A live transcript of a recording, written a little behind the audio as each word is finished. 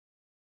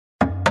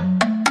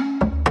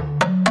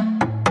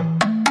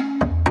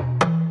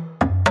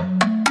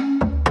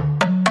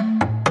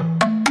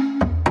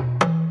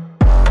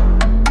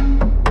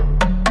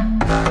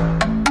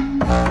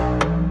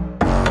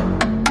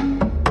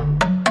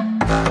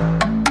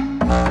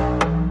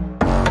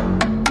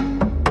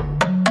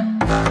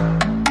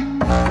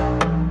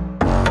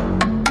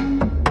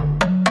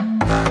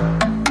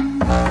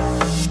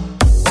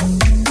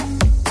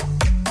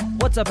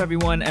up,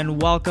 everyone,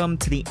 and welcome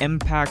to the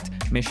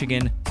Impact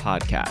Michigan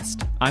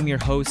podcast. I'm your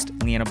host,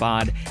 Leanne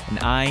Abad, and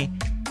I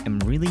am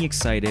really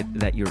excited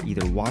that you're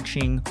either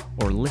watching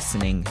or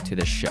listening to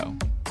this show.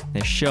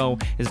 This show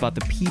is about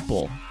the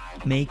people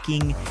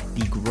making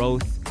the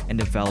growth and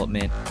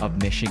development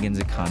of Michigan's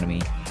economy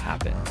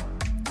happen.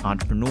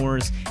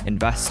 Entrepreneurs,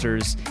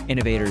 investors,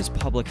 innovators,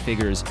 public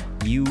figures,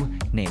 you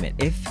name it.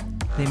 If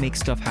they make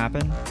stuff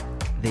happen,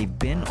 they've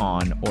been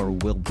on or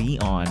will be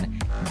on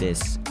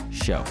this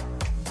show.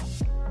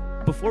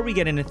 Before we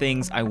get into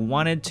things, I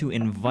wanted to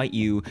invite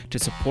you to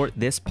support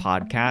this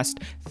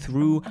podcast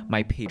through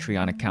my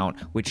Patreon account,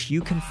 which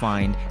you can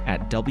find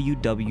at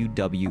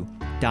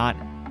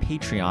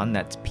www.patreon,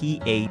 that's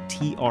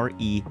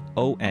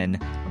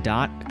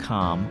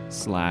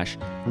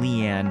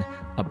patreon.com/Leanne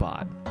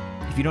Abad.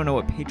 If you don't know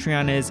what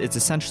Patreon is, it's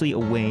essentially a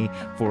way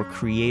for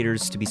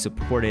creators to be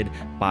supported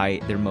by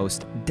their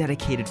most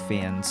dedicated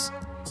fans.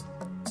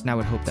 And I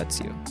would hope that's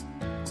you.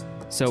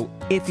 So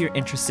if you're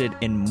interested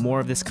in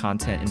more of this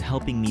content and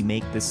helping me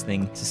make this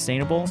thing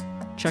sustainable,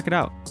 check it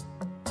out.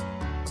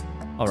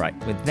 All right,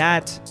 with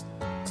that,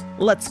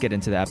 let's get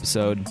into the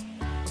episode.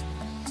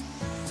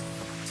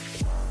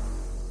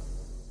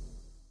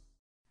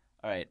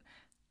 All right,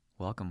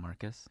 welcome,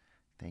 Marcus.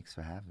 Thanks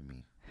for having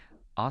me.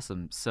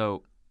 Awesome.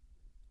 So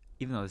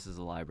even though this is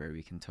a library,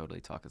 we can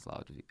totally talk as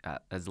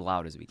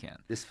loud as we can.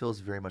 This feels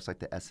very much like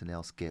the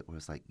SNL skit where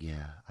it's like,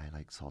 yeah, I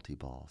like salty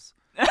balls.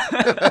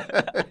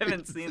 I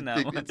haven't seen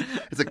that one.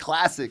 It's a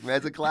classic, man.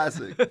 It's a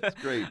classic.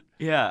 It's great.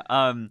 Yeah.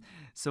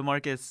 So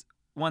Marcus,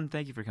 one,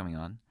 thank you for coming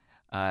on.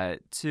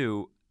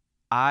 Two,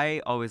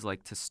 I always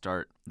like to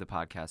start the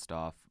podcast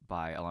off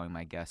by allowing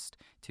my guest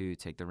to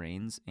take the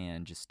reins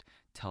and just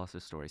tell us a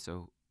story.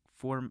 So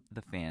for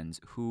the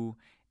fans, who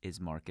is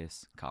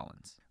Marcus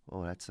Collins?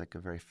 Well, that's like a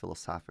very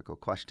philosophical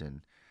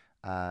question.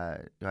 I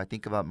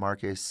think about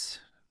Marcus.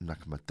 I'm not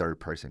a third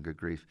person. Good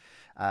grief.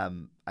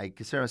 I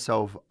consider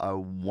myself a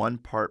one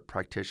part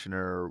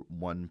practitioner,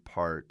 one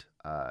part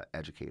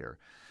educator.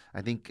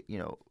 I think,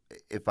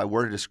 if I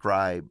were to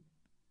describe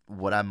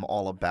what I'm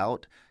all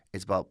about,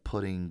 it's about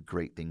putting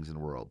great things in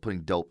the world,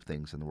 putting dope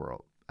things in the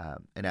world.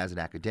 And as an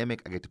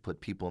academic, I get to put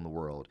people in the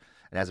world.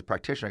 And as a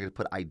practitioner, I get to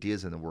put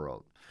ideas in the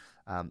world.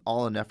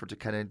 All in an effort to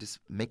kind of just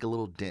make a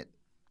little dent,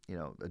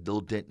 a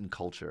little dent in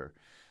culture.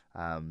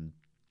 I'm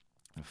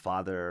a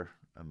father,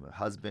 I'm a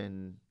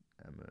husband,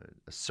 I'm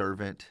a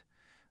servant,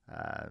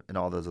 and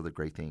all those other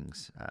great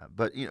things.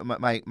 But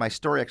my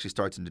story actually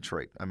starts in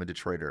Detroit. I'm a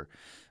Detroiter,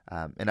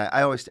 and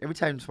I always, every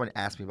time someone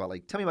asks me about,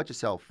 tell me about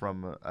yourself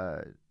from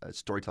a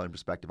storytelling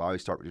perspective, I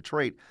always start with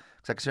Detroit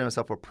because I consider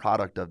myself a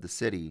product of the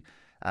city.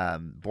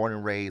 Born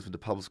and raised, went to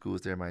public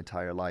schools there my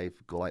entire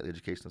life. Golightly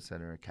Educational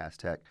Center, Cass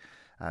Tech.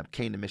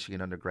 Came to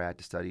Michigan undergrad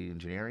to study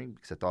engineering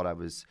because I thought I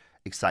was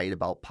excited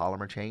about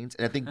polymer chains.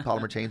 And I think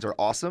polymer chains are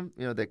awesome,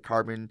 that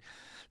carbons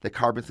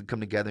can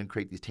come together and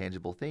create these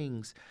tangible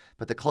things.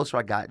 But the closer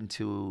I got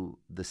into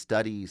the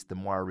studies, the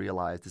more I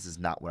realized this is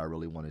not what I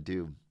really want to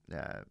do.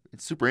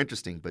 It's super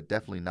interesting, but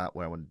definitely not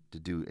what I wanted to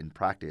do in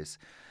practice.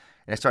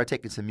 And I started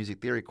taking some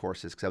music theory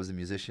courses because I was a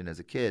musician as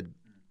a kid.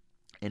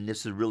 And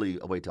this is really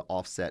a way to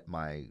offset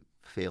my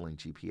failing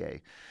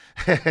GPA.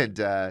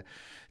 And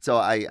so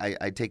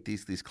I take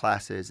these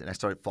classes, and I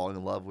started falling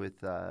in love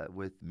with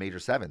major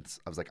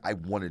sevenths. I was like, I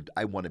want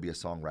to be a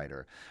songwriter.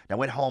 And I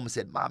went home and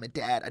said, Mom and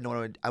Dad, I know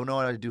what I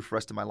want to do for the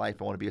rest of my life.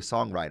 I want to be a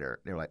songwriter.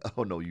 And they were like,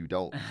 oh, no, you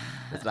don't.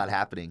 It's not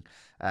happening.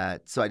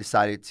 So they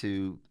decided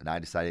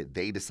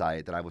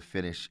that I would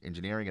finish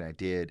engineering, and I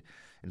did.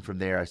 And from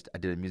there, I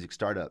did a music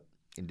startup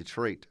in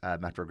Detroit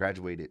after I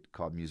graduated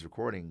called Muse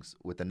Recordings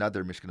with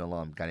another Michigan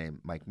alum, guy named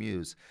Mike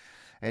Muse.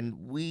 And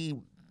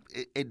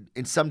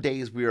in some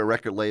days we were a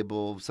record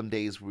label, some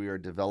days we were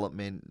a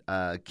development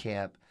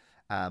camp.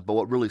 But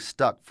what really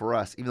stuck for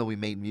us, even though we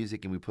made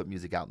music and we put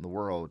music out in the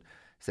world,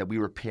 is that we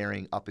were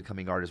pairing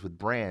up-and-coming artists with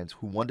brands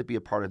who wanted to be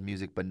a part of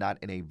music, but not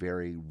in a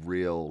very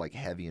real,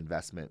 heavy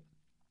investment.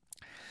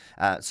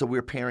 So we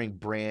were pairing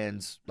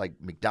brands like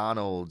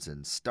McDonald's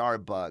and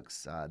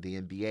Starbucks,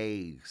 the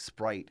NBA,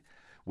 Sprite,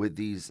 with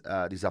these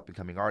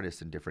up-and-coming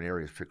artists in different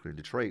areas, particularly in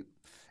Detroit.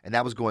 And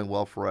that was going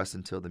well for us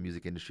until the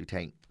music industry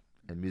tanked.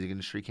 And the music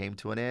industry came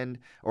to an end,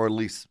 or at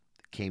least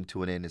came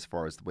to an end as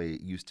far as the way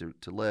it used to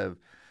live.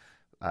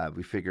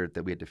 We figured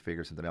that we had to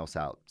figure something else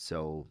out.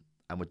 So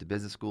I went to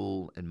business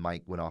school, and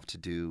Mike went off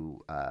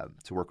to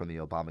work on the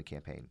Obama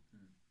campaign,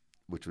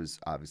 which was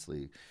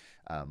obviously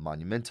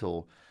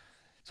monumental.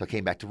 So I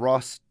came back to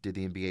Ross, did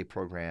the MBA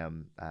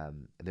program,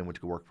 and then went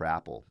to go work for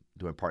Apple,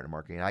 doing partner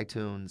marketing in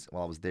iTunes.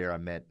 While I was there, I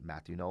met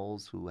Matthew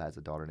Knowles, who has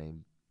a daughter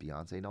named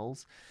Beyonce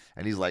Knowles.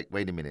 And he's like,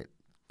 wait a minute,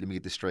 let me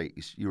get this straight.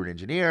 You were an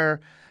engineer,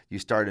 you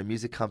started a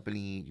music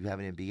company, you have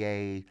an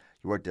MBA,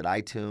 you worked at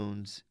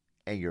iTunes,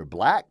 and you're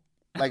black?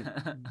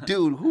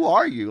 Dude, who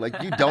are you?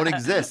 You don't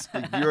exist.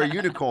 You're a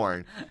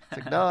unicorn. It's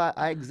like, no,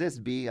 I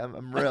exist, B.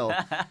 I'm real.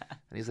 And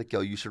he's like,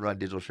 yo, you should run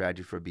digital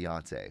strategy for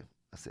Beyonce.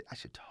 I said, I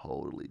should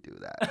totally do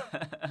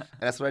that. And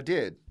that's what I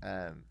did.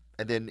 And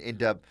then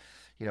end up,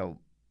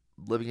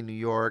 living in New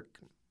York,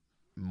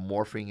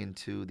 morphing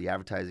into the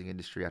advertising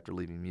industry after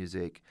leaving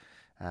music.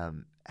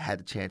 Had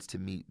the chance to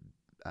meet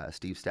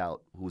Steve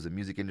Stout, who was a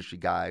music industry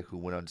guy who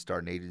went on to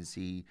start an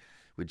agency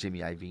with Jimmy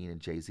Iovine and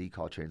Jay-Z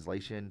called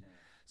Translation.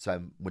 So I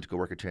went to go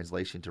work at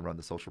Translation to run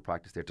the social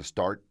practice there, to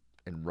start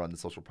and run the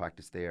social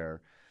practice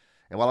there.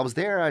 And while I was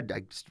there, I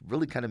just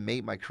really kind of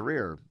made my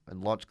career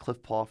and launched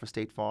Cliff Paul for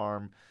State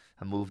Farm.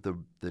 I moved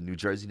the New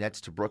Jersey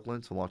Nets to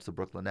Brooklyn, so launched the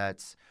Brooklyn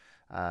Nets.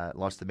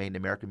 Launched the Made in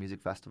America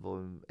Music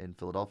Festival in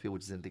Philadelphia,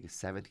 which is in, I think, its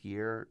 7th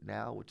year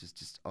now, which is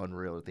just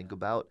unreal to think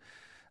about.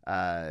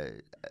 I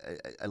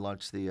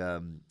launched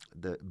the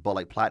Bud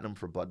Light Platinum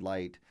for Bud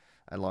Light.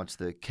 I launched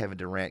the Kevin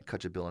Durant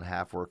Cut Your Bill in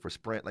Half work for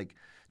Sprint.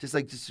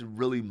 Just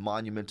really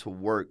monumental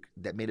work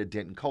that made a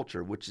dent in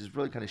culture, which is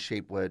really kind of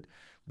shaped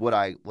what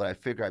I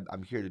figure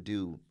I'm here to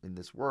do in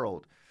this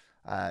world,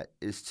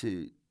 is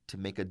to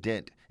make a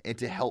dent and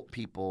to help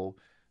people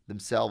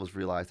themselves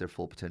realize their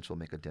full potential,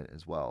 make a dent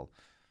as well.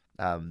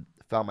 Found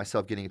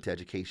myself getting into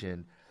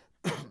education,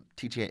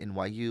 teaching at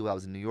NYU. I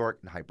was in New York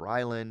and Hyper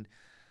Island.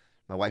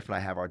 My wife and I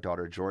have our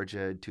daughter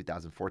Georgia in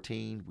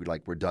 2014.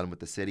 We're done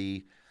with the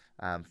city.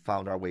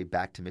 Found our way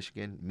back to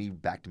Michigan. Me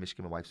back to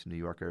Michigan. My wife's a New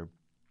Yorker.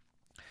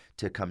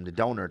 To come to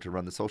Donor to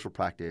run the social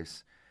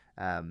practice.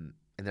 And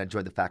then I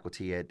joined the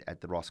faculty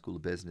at the Ross School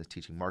of Business,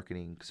 teaching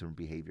marketing, consumer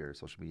behavior,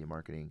 social media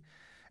marketing.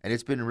 And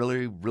it's been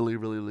really, really,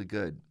 really, really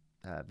good.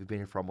 We've been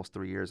here for almost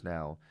 3 years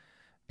now.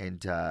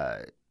 And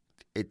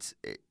it's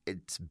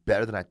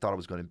better than I thought it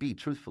was going to be,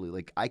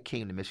 truthfully. I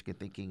came to Michigan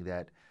thinking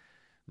that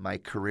my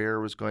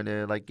career was going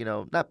to,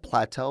 not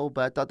plateau,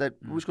 but I thought that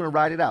we was going to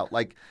ride it out.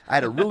 I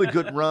had a really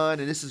good run,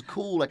 and this is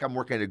cool. I'm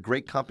working at a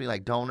great company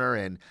like Donor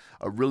and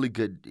a really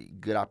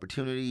good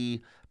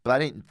opportunity. But I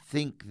didn't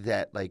think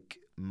that,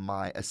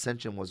 my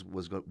ascension was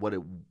what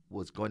it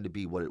was going to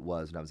be, what it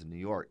was when I was in New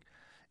York.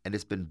 And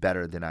it's been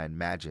better than I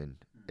imagined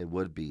it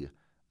would be.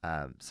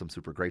 So I'm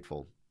super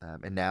grateful.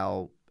 And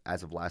now,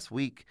 as of last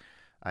week,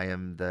 I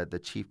am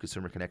the Chief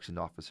Consumer Connection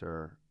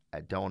Officer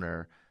at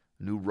Donor.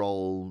 New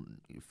role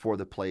for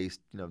the place.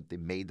 They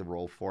made the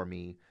role for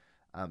me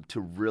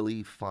to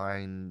really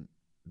find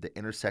the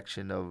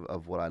intersection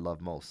of what I love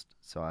most.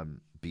 So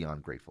I'm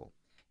beyond grateful.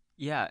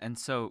 Yeah, and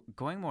so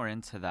going more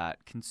into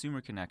that, consumer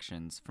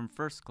connections, from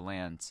first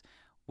glance,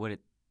 what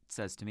it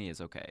says to me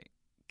is, okay,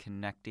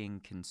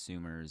 connecting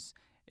consumers.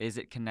 Is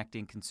it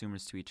connecting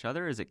consumers to each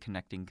other? Is it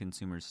connecting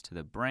consumers to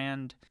the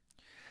brand?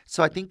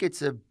 So I think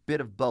it's a bit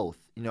of both.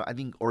 I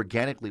think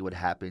organically what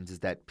happens is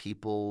that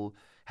people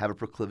have a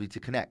proclivity to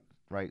connect,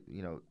 right?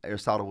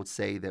 Aristotle would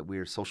say that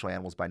we're social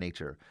animals by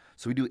nature.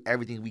 So we do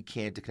everything we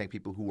can to connect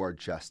people who are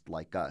just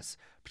like us,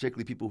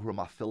 particularly people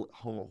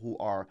who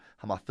are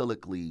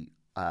homophilically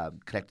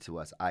connected to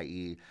us,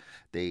 i.e.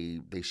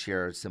 they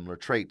share similar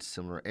traits,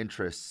 similar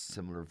interests,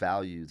 similar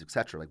values,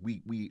 etc.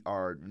 We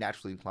are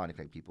naturally inclined to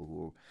connect people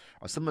who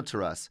are similar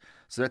to us.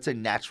 So that's a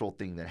natural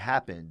thing that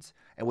happens.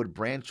 And what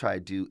brands try to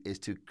do is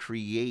to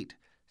create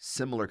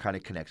similar kind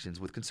of connections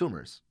with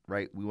consumers,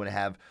 right? We want to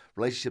have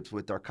relationships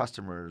with our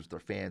customers, their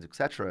fans,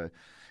 etc.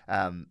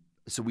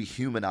 So we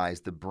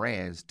humanize the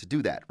brands to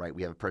do that, right?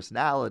 We have a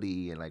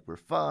personality and we're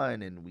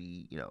fun, and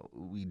we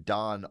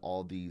don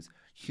all these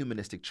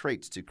humanistic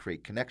traits to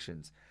create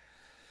connections.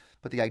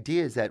 But the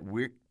idea is that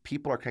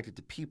people are connected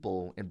to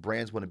people, and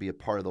brands want to be a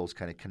part of those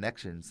kind of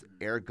connections.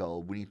 Ergo,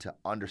 we need to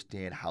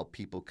understand how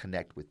people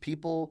connect with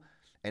people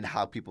and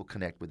how people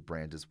connect with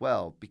brands as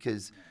well.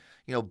 Because,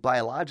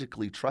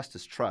 biologically, trust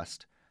is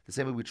trust. The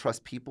same way we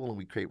trust people and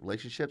we create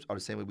relationships are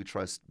the same way we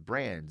trust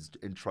brands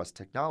and trust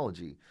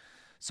technology.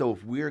 So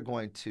if we're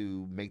going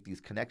to make these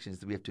connections,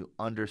 then we have to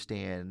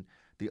understand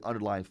the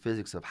underlying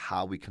physics of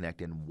how we connect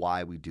and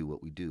why we do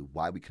what we do,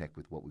 why we connect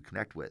with what we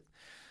connect with.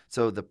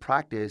 So the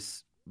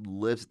practice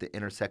lives at the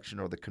intersection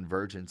or the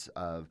convergence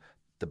of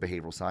the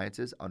behavioral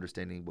sciences,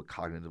 understanding what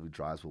cognitively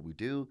drives what we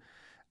do,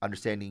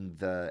 understanding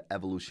the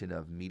evolution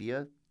of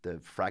media, the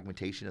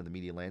fragmentation of the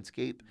media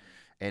landscape,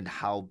 and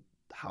how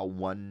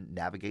one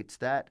navigates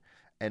that.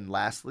 And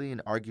lastly,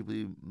 and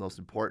arguably most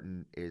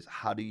important, is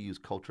how do you use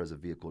culture as a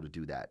vehicle to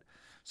do that?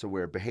 So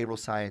where behavioral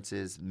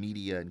sciences,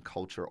 media, and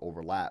culture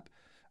overlap,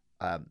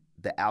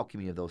 the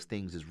alchemy of those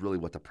things is really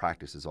what the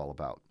practice is all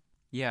about.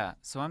 Yeah.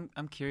 So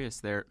I'm curious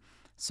there.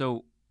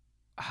 So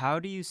how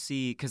do you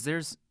see, because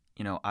there's,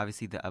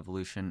 obviously the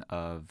evolution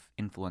of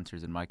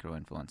influencers and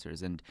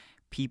micro-influencers, and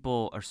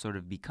people are sort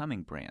of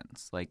becoming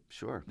brands.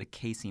 Sure. The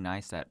Casey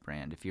Neistat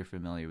brand, if you're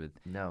familiar with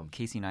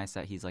Casey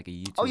Neistat, he's like a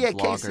YouTube vlogger.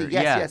 Casey.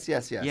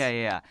 Yes.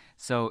 Yeah.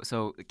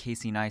 So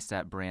Casey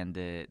Neistat brand,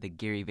 the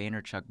Gary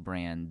Vaynerchuk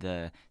brand,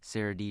 the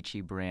Sarah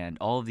Dietschy brand,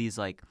 all of these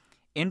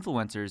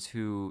influencers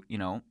who,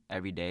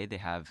 every day they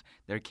have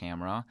their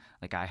camera.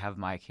 I have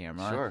my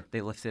camera. Sure. They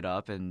lift it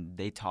up and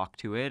they talk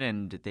to it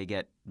and they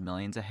get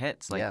millions of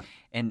hits. Yeah.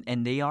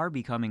 And they are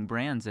becoming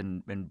brands,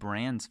 and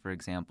brands, for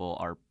example,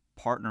 are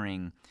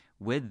partnering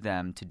with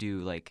them to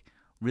do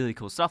really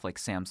cool stuff, like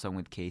Samsung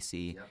with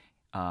Casey,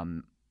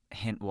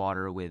 Hint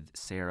Water with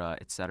Sarah,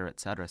 et cetera, et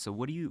cetera. So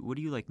what do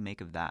you make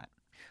of that?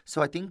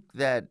 So I think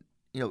that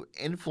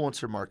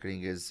influencer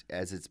marketing is,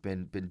 as it's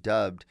been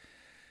dubbed,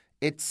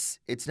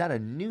 it's not a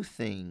new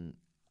thing.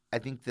 I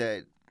think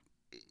that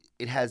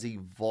it has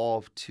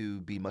evolved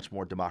to be much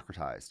more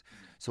democratized.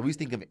 So we used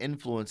to think of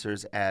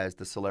influencers as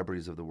the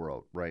celebrities of the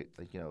world, right?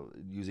 Like,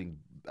 using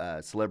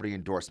celebrity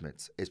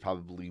endorsements is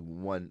probably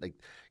one, like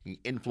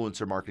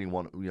influencer marketing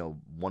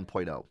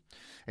 1.0.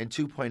 And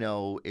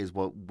 2.0 is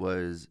what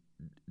was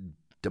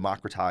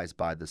democratized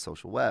by the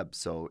social web.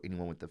 So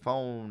anyone with a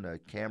phone, a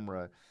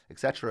camera,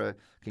 etc.,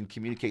 can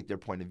communicate their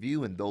point of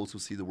view, and those who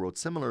see the world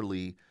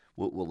similarly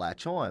will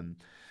latch on.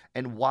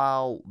 And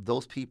while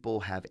those people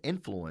have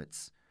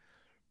influence,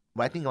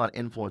 when I think about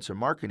influencer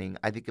marketing,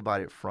 I think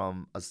about it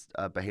from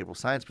a behavioral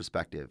science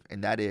perspective,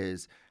 and that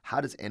is,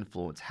 how does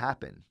influence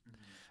happen?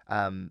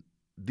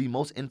 The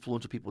most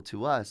influential people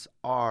to us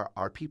are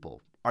our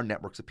people, our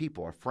networks of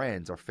people, our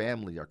friends, our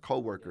family, our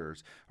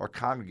coworkers, our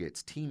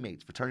congregates,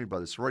 teammates, fraternity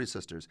brothers, sorority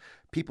sisters,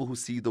 people who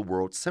see the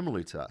world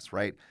similarly to us,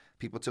 right?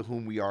 People to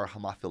whom we are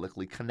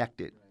homophilically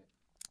connected.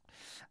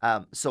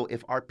 So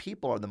if our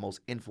people are the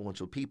most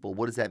influential people,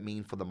 what does that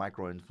mean for the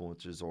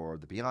micro-influencers or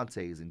the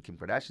Beyoncés and Kim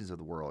Kardashians of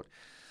the world?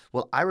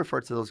 Well, I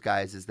refer to those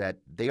guys as that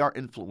they are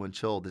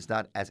influential. They're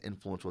not as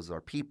influential as our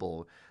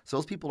people. So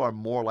those people are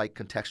more like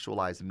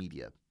contextualized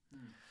media.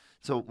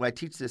 So when I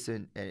teach this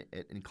in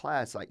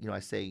class, I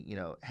say,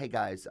 hey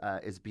guys,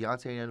 is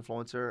Beyonce an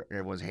influencer? And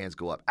everyone's hands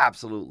go up.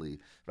 Absolutely,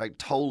 right?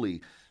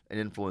 Totally an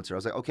influencer. I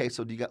was like, okay,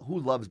 so who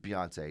loves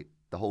Beyonce?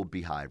 The whole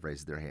beehive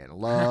raises their hand.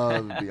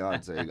 Love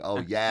Beyonce. Oh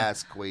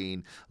yes,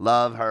 queen.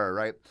 Love her,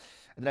 right?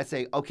 And then I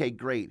say, okay,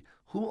 great.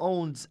 Who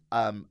owns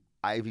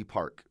Ivy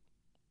Park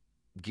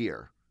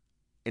gear?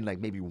 And like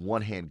maybe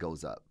one hand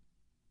goes up.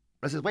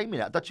 I said, wait a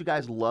minute, I thought you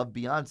guys love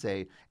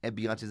Beyonce and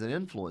Beyonce's an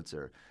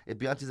influencer. If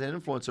Beyonce's an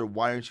influencer,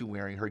 why aren't you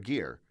wearing her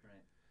gear? Right.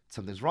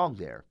 Something's wrong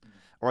there.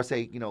 Or I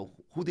say,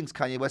 who thinks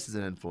Kanye West is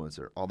an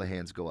influencer? All the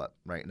hands go up,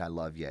 right? And I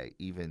love Ye.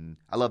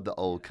 I love the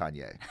old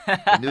Kanye.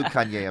 The new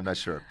Kanye, I'm not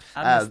sure.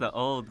 I miss the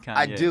old Kanye.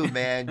 I do,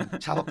 man.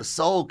 Chop up the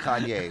soul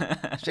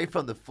Kanye. Straight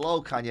from the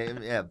flow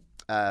Kanye. Yeah.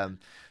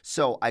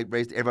 So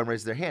everyone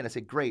raised their hand. I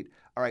said, great.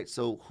 All right,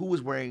 so who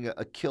was wearing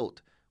a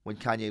kilt when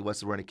Kanye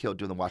West was wearing a kilt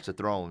during the Watch the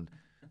Throne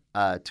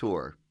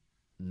tour?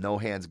 No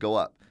hands go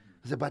up.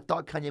 I said, but I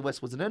thought Kanye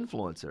West was an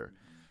influencer.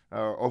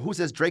 Or who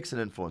says Drake's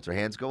an influencer?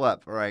 Hands go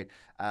up. All right.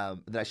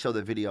 Then I show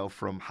the video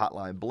from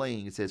Hotline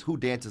Bling. It says, who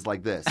dances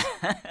like this?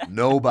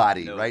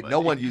 Nobody, right? No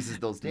one uses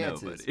those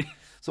dances. Nobody.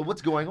 So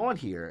what's going on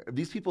here? If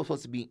these people are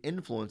supposed to be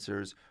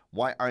influencers,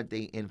 why aren't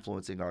they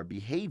influencing our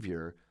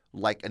behavior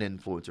like an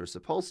influencer is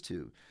supposed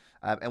to?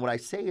 And what I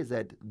say is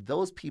that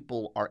those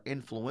people are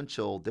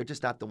influential. They're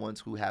just not the ones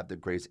who have the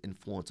greatest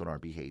influence on our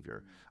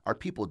behavior. Our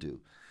people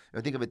do.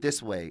 Think of it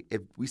this way.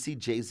 If we see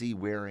Jay-Z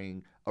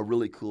wearing a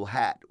really cool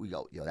hat, we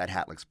go, that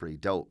hat looks pretty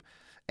dope.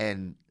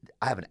 And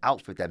I have an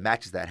outfit that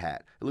matches that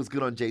hat. It looks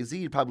good on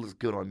Jay-Z. It probably looks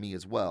good on me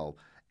as well.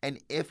 And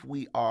if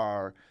we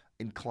are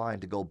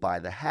inclined to go buy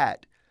the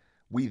hat,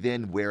 we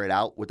then wear it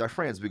out with our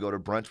friends. We go to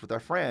brunch with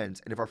our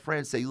friends. And if our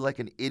friends say, you look like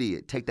an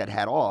idiot, take that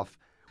hat off,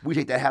 we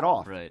take that hat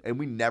off. Right.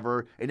 And it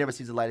never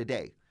sees the light of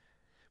day.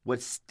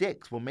 What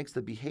sticks, what makes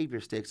the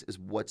behavior sticks, is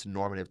what's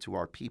normative to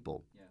our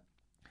people.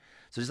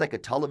 So just like a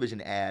television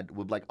ad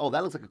would like, oh,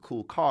 that looks like a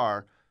cool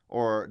car,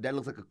 or that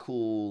looks like a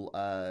cool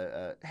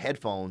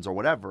headphones or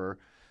whatever.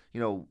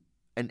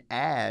 An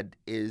ad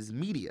is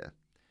media.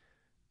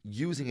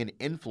 Using an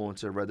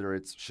influencer, whether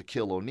it's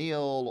Shaquille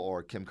O'Neal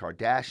or Kim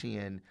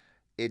Kardashian,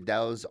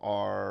 those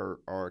are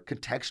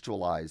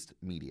contextualized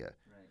media,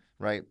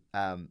 right?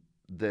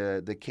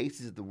 The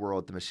Caseys of the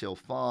world, the Michelle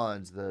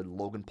Pfans, the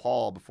Logan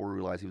Paul before we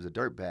realized he was a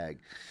dirtbag,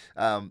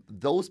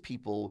 those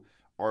people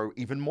are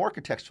even more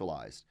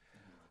contextualized.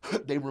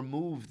 They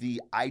remove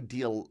the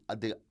ideological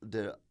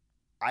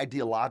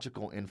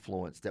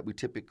influence that we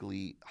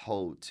typically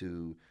hold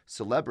to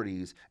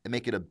celebrities and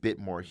make it a bit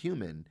more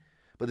human.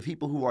 But the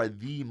people who are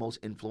the most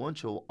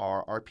influential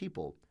are our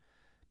people.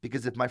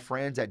 Because if my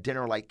friends at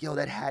dinner are like, yo,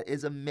 that hat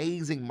is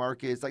amazing,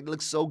 Marcus. Like, it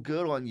looks so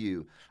good on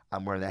you.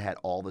 I'm wearing that hat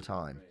all the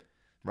time,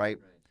 right?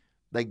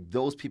 Like,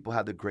 those people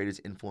have the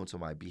greatest influence on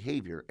my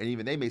behavior. And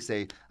even they may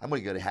say, I'm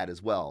going to get a hat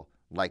as well,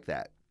 like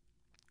that.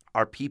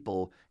 Our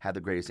people have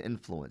the greatest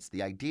influence.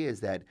 The idea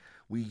is that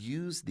we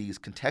use these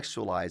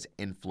contextualized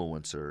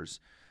influencers,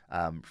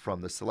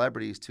 from the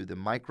celebrities to the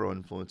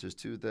micro-influencers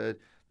to the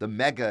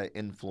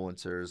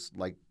mega-influencers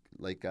like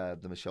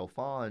the Michelle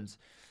Pfans,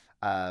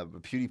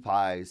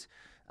 PewDiePies,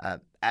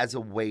 as a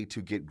way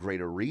to get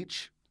greater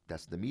reach.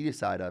 That's the media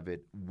side of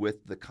it,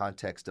 with the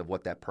context of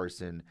what that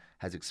person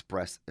has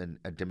expressed and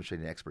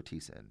demonstrated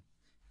expertise in.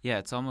 Yeah,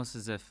 it's almost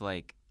as if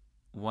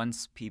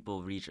once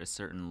people reach a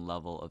certain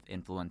level of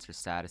influencer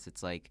status,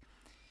 it's like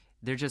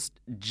they're just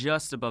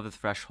above the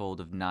threshold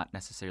of not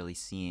necessarily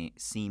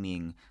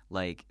seeming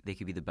like they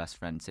could be the best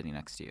friend sitting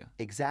next to you.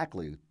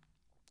 Exactly.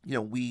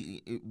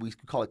 We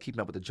call it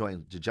keeping up with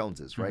the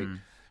Joneses, right? Mm-hmm.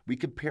 We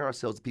compare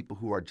ourselves to people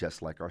who are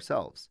just like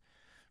ourselves,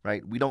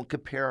 right? We don't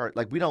compare,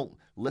 we don't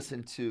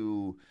listen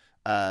to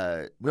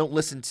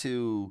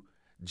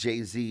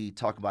Jay-Z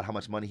talk about how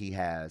much money he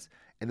has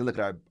and then look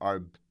at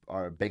our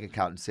bank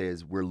account and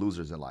says we're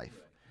losers in life.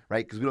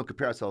 right? Because we don't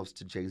compare ourselves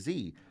to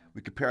Jay-Z.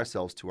 We compare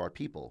ourselves to our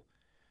people,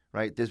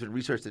 right? There's been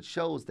research that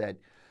shows that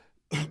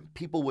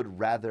people would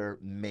rather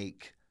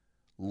make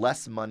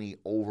less money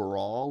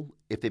overall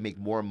if they make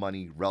more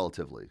money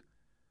relatively,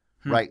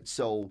 right?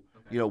 So,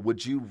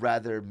 would you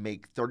rather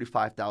make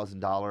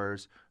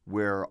 $35,000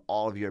 where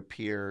all of your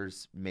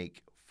peers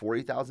make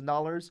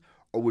 $40,000,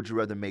 or would you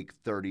rather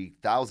make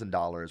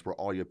 $30,000 where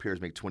all your peers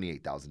make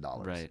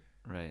 $28,000?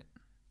 Right.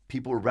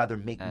 People would rather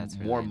make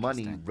more really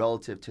money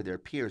relative to their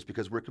peers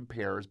because we're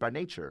comparers by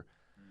nature,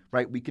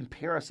 right? We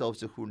compare ourselves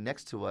to who are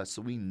next to us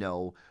so we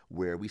know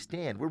where we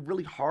stand. We're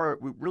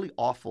really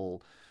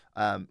awful.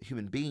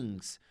 Human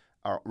beings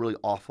are really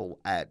awful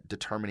at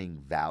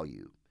determining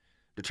value,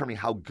 determining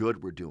how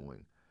good we're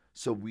doing.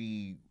 So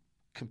we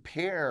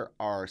compare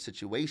our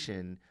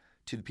situation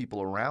to the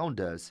people around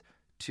us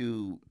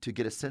to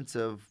get a sense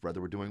of whether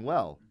we're doing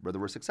well, whether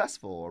we're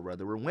successful, or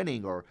whether we're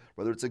winning, or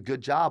whether it's a good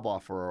job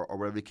offer, or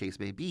whatever the case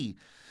may be.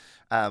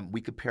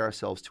 We compare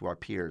ourselves to our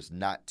peers,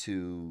 not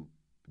to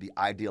the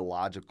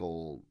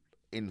ideological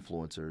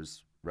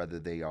influencers, whether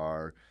they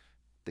are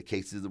the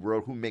cases of the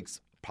world who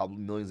makes probably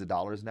millions of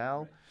dollars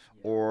now,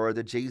 or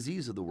the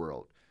Jay-Z's of the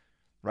world,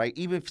 right?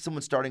 Even if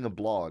someone's starting a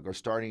blog or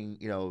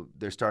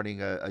they're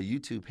starting a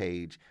YouTube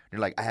page, and they're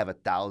like, I have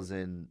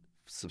 1,000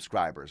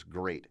 subscribers,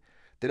 great.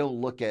 They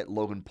don't look at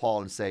Logan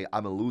Paul and say,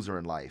 I'm a loser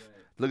in life.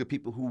 Right. Look at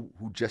people who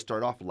just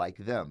start off like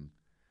them.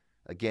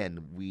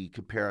 Again, we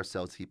compare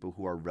ourselves to people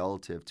who are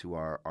relative to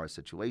our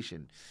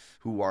situation,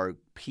 who are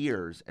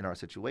peers in our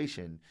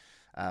situation,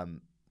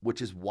 which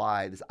is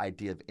why this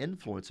idea of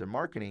influencer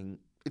marketing,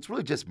 it's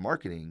really just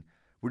marketing.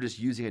 We're just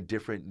using a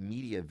different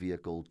media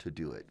vehicle to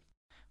do it.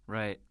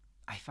 Right.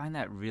 I find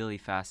that really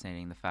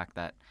fascinating, the fact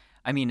that,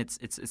 I mean,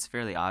 it's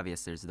fairly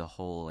obvious there's the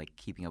whole, like,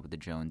 keeping up with the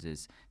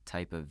Joneses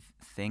type of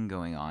thing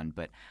going on.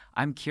 But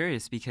I'm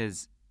curious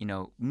because,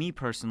 me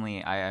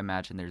personally, I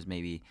imagine there's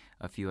maybe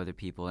a few other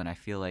people, and I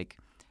feel like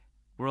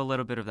we're a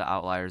little bit of the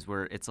outliers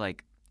where it's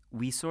like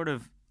we sort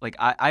of, like,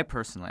 I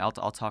personally, I'll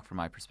talk from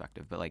my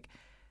perspective, but, like,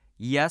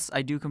 yes,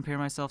 I do compare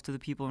myself to the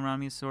people around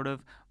me sort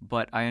of,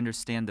 but I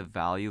understand the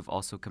value of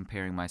also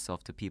comparing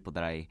myself to people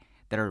that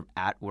are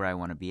at where I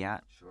want to be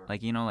at. Sure.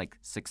 Like, like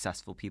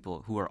successful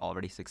people who are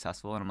already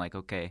successful. And I'm like,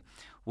 okay,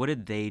 what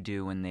did they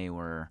do when they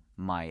were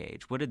my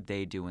age? What did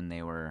they do when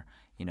they were,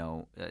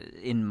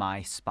 in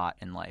my spot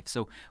in life?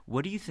 So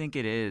what do you think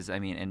it is? I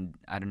mean, and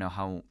I don't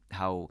know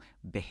how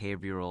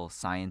behavioral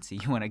science-y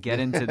you want to get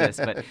into this,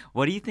 but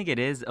what do you think it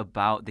is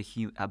about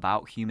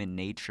about human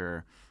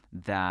nature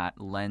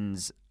that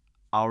lends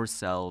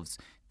ourselves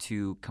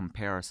to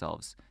compare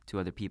ourselves to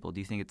other people? Do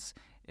you think it's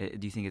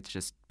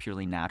just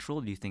purely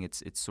natural? Do you think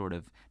it's sort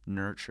of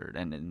nurtured?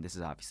 And this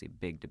is obviously a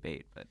big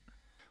debate, but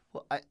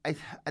well, I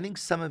think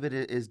some of it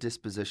is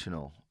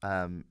dispositional.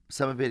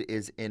 Some of it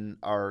is in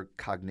our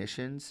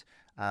cognitions,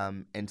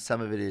 and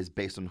some of it is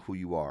based on who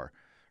you are,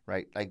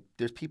 right? Like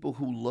there's people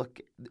who look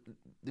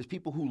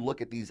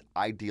at these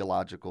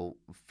ideological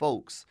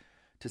folks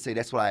to say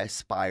that's what I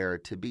aspire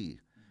to be,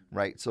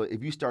 right? So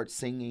if you start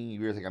singing,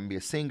 you're like, I'm gonna be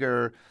a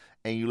singer,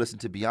 and you listen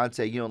to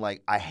Beyonce,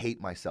 like, I hate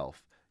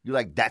myself. You're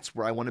like, that's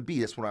where I want to be.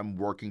 That's what I'm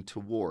working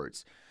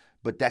towards.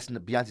 But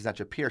Beyonce's not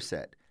your peer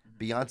set.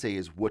 Beyonce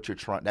is what you're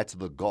trying. That's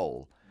the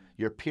goal.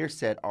 Your peer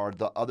set are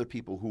the other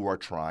people who are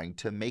trying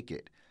to make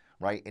it,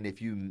 right? And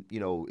if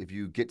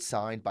you get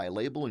signed by a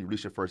label and you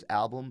release your first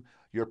album,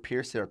 your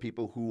peer set are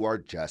people who are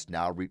just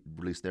now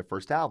releasing their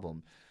first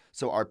album.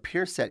 So our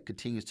peer set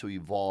continues to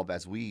evolve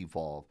as we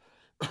evolve,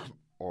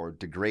 or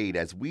degrade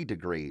as we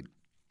degrade.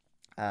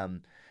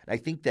 I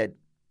think that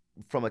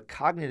from a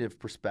cognitive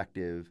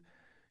perspective,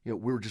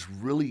 we're just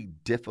really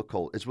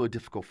difficult. It's really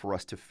difficult for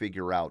us to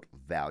figure out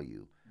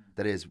value.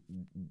 That is,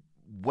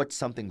 what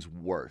something's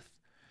worth,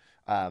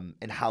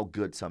 and how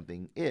good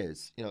something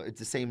is. It's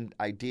the same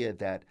idea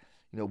that,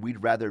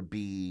 we'd rather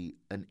be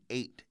an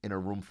 8 in a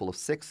room full of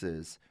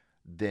 6s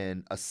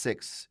than a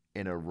 6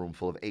 in a room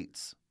full of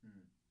 8s,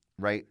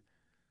 right?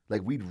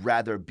 Like we'd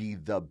rather be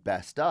the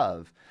best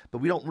of, but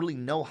we don't really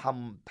know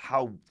how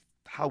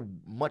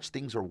much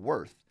things are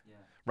worth,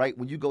 right?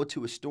 When you go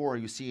to a store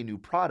and you see a new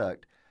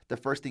product, the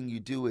first thing you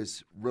do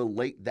is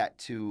relate that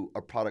to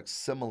a product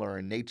similar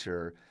in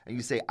nature, and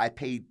you say, I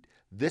paid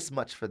this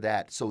much for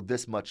that, so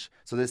this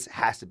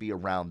has to be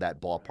around that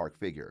ballpark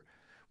figure.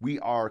 We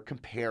are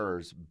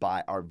comparers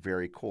by our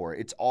very core.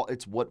 It's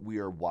what we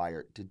are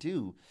wired to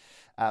do,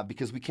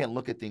 because we can't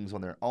look at things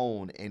on their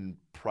own and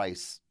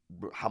price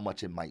how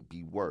much it might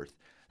be worth.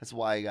 That's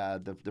why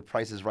the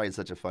Price is Right is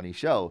such a funny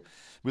show.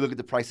 We look at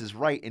The Price is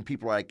Right, and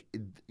people are like,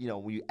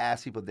 when you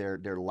ask people their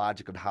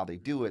logic on how they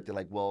do it, they're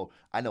like, well,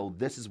 I know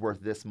this is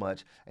worth this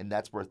much, and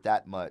that's worth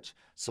that much,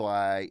 so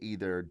I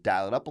either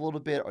dial it up a little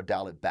bit or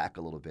dial it back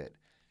a little bit.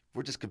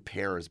 We're just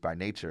comparers by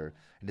nature,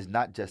 and it's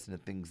not just in the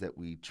things that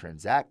we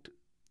transact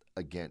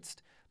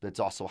against, but it's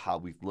also how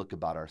we look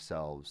at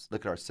ourselves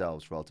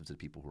relative to the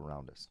people who are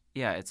around us.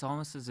 Yeah, it's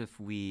almost as if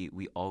we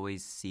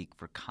always seek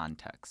for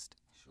context,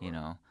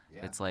 Sure.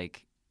 Yeah. It's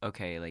like,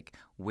 okay, like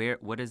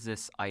what is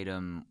this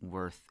item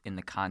worth in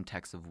the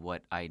context of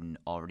what I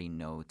already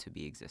know to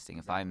be existing?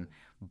 If I'm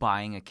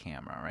buying a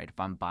camera, right? If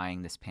I'm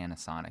buying this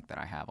Panasonic that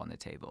I have on the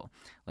table,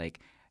 like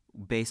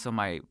based on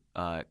my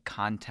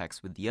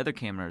context with the other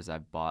cameras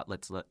I've bought,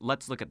 let's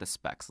look at the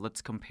specs.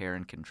 Let's compare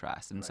and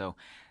contrast. And so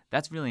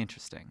that's really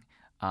interesting.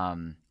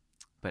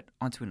 But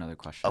on to another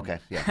question. Okay,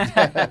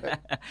 yeah.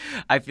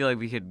 I feel like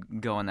we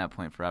could go on that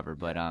point forever.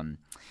 But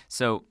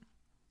so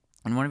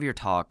in one of your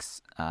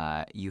talks,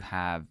 you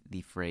have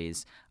the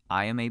phrase,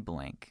 I am a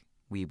blank,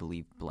 we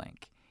believe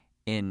blank,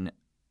 in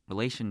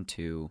relation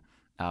to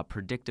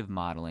predictive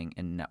modeling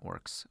and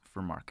networks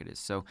for marketers.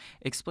 So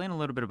explain a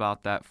little bit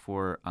about that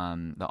for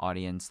the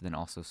audience, then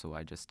also so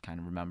I just kind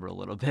of remember a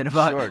little bit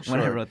about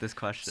when I wrote this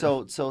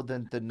question. So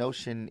then the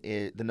notion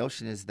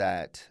is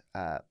that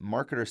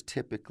marketers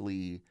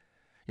typically,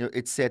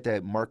 it's said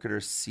that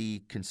marketers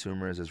see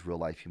consumers as real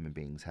life human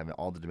beings, having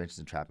all the dimensions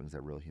and trappings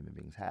that real human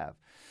beings have.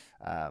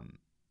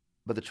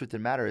 But the truth of the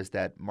matter is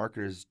that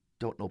marketers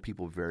don't know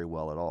people very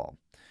well at all.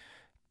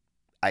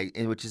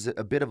 Which is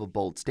a bit of a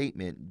bold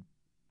statement,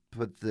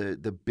 but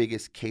the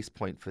biggest case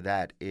point for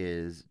that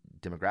is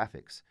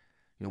demographics.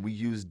 We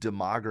use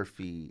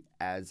demography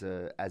as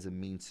a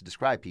means to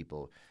describe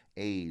people: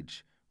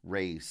 age,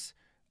 race,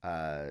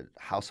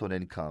 household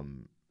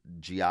income,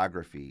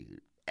 geography,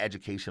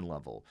 education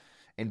level.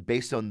 And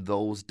based on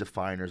those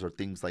definers or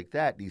things like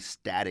that, these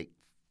static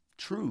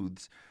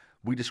truths,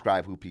 we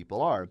describe who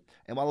people are.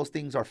 And while those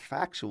things are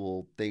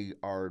factual, they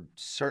are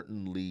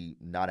certainly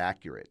not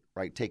accurate,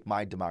 right? Take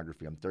my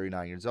demography. I'm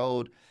 39 years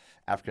old,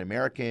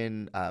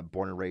 African-American,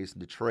 born and raised in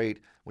Detroit,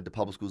 went to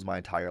public schools my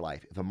entire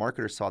life. If a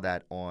marketer saw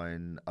that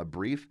on a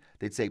brief,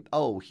 they'd say,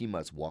 oh, he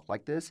must walk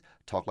like this,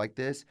 talk like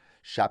this,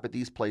 shop at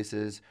these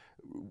places,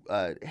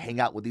 hang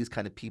out with these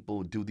kind of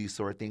people, do these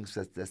sort of things.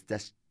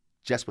 That's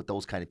just what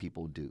those kind of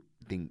people do,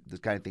 the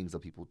kind of things that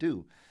people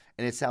do.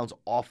 And it sounds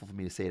awful for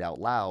me to say it out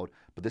loud,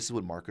 but this is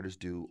what marketers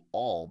do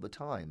all the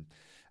time.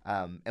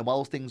 And while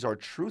those things are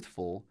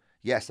truthful,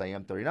 yes, I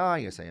am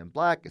 39, yes, I am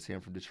black, yes, I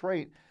am from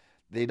Detroit,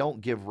 they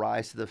don't give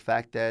rise to the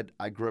fact that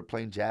I grew up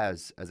playing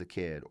jazz as a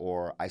kid,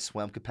 or I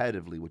swam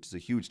competitively, which is a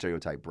huge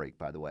stereotype break,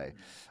 by the way,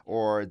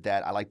 or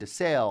that I like to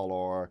sail,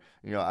 or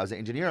I was an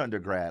engineer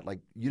undergrad. Like,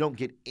 you don't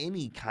get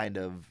any kind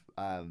of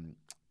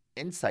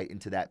insight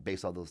into that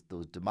based on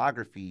those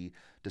demography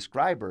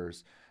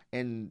describers,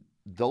 and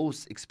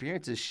those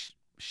experiences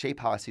shape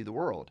how I see the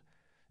world,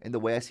 and the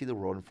way I see the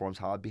world informs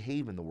how I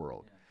behave in the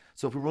world. Yeah.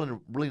 So if we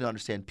really to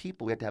understand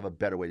people, we have to have a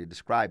better way to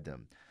describe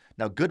them.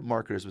 Now, good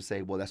marketers would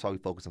say, well, that's why we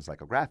focus on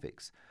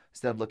psychographics.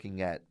 Instead of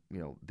looking at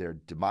their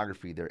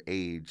demography, their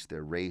age,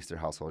 their race, their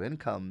household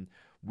income,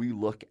 we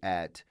look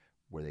at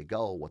where they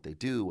go, what they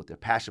do, what their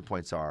passion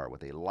points are, what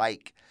they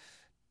like.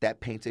 That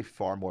paints a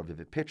far more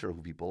vivid picture of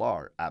who people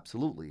are,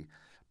 absolutely.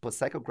 But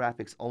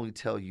psychographics only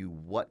tell you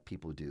what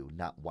people do,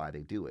 not why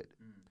they do it.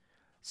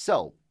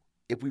 So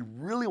if we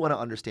really want to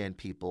understand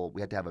people,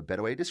 we have to have a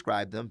better way to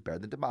describe them, better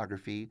than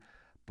demography,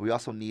 but we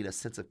also need a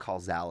sense of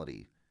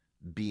causality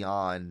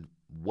beyond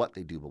what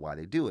they do, but why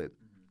they do it.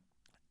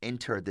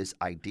 Enter this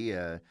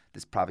idea,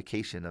 this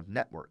provocation of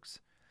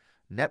networks.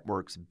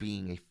 Networks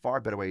being a far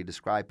better way to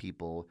describe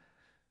people,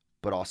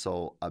 but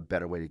also a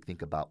better way to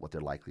think about what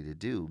they're likely to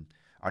do.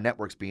 Our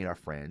networks being our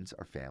friends,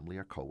 our family,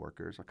 our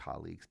coworkers, our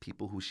colleagues,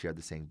 people who share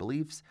the same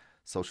beliefs,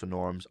 social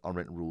norms,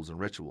 unwritten rules, and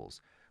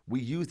rituals. We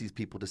use these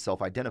people to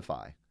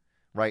self-identify,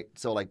 right?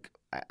 So like,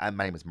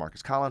 my name is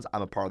Marcus Collins.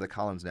 I'm a part of the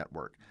Collins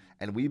Network.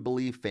 And we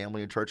believe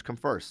family and church come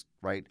first,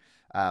 right?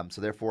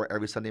 So therefore,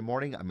 every Sunday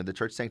morning, I'm in the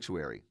church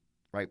sanctuary,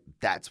 right?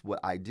 That's what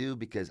I do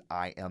because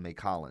I am a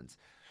Collins.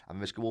 I'm a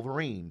Michigan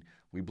Wolverine.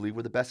 We believe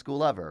we're the best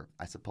school ever.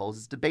 I suppose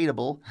it's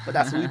debatable, but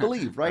that's what we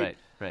believe, right?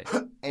 Right.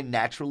 And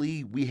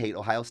naturally, we hate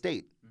Ohio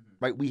State,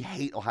 right? We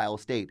hate Ohio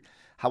State.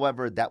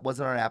 However, that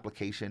wasn't our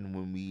application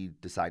when we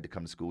decided to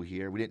come to school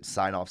here. We didn't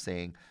sign off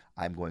saying,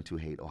 I'm going to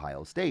hate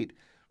Ohio State.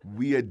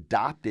 We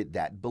adopted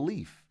that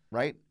belief,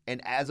 right?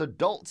 And as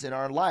adults in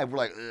our life, we're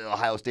like,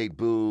 Ohio State,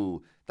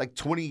 boo. Like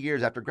 20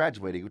 years after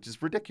graduating, which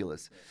is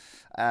ridiculous.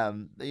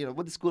 What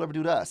did the school ever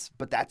do to us?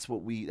 But that's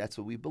what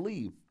we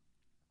believe.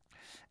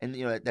 And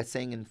that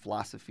saying in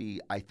philosophy,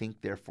 I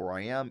think, therefore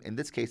I am. In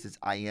this case, it's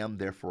I am,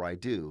 therefore I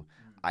do.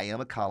 I am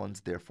a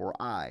Collins, therefore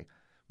I,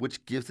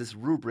 which gives this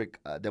rubric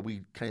that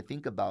we kind of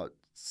think about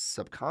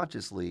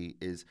subconsciously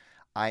is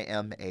I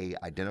am a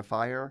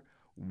identifier.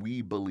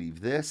 We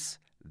believe this,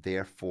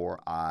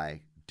 therefore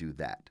I do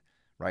that,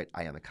 right?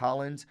 I am a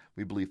Collins.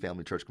 We believe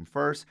family church come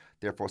first.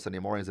 Therefore, Sunday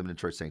mornings I'm in a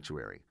church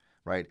sanctuary,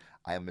 right?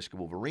 I am Michigan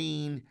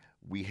Wolverine.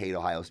 We hate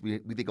Ohio. We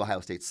think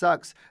Ohio State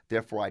sucks.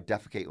 Therefore, I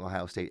defecate in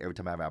Ohio State every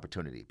time I have an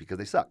opportunity because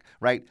they suck,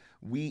 right?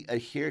 We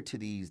adhere to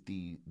these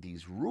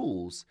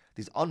rules,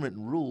 these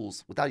unwritten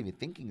rules, without even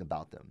thinking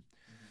about them.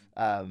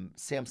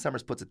 Sam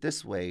Summers puts it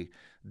this way,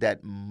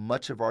 that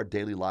much of our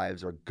daily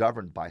lives are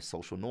governed by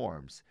social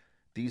norms.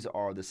 These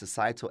are the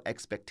societal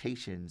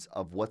expectations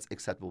of what's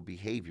acceptable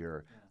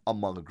behavior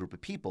among a group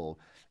of people,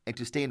 and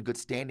to stay in good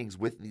standings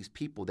with these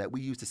people that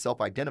we use to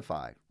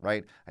self-identify,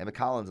 right? I'm a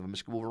Collins, I'm a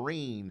Michigan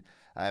Wolverine,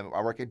 I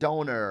work at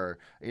Donor,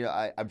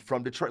 I'm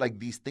from Detroit. Like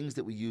these things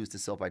that we use to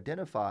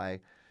self-identify,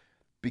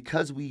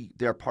 because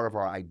they're part of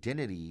our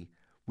identity,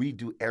 we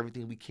do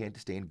everything we can to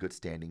stay in good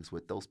standings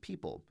with those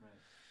people.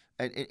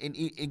 Right. And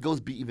it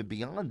goes even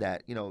beyond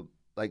that.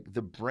 Like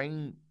the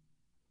brain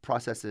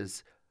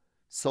processes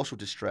social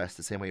distress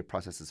the same way it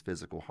processes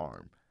physical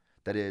harm.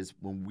 That is,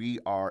 when we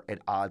are at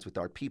odds with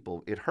our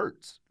people, it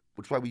hurts,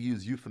 which is why we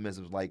use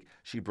euphemisms like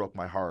 "she broke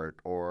my heart"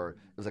 or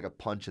 "it was like a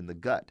punch in the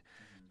gut,"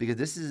 because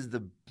this is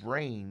the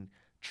brain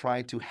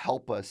trying to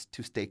help us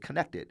to stay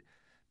connected.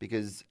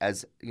 Because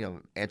as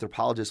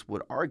anthropologists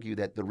would argue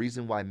that the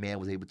reason why man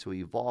was able to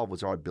evolve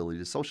was our ability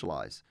to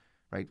socialize,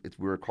 right?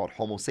 We were called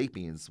Homo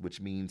sapiens, which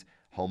means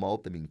homo,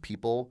 that means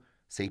people,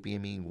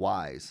 sapien meaning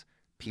wise,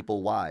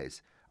 people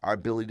wise. Our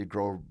ability to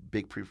grow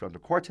big prefrontal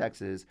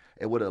cortexes,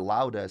 it would have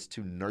allowed us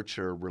to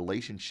nurture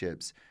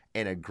relationships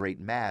in a great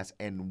mass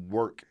and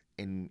work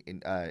in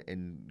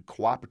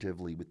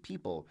cooperatively with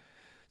people.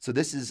 So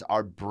this is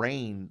our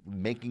brain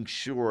making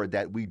sure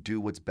that we do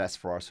what's best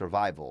for our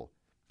survival,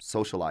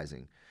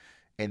 socializing.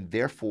 And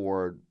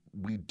therefore,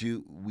 we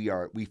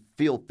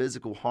feel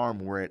physical when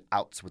we're at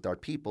outs with our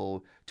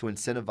people to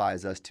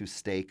incentivize us to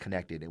stay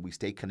connected. And we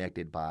stay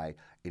connected by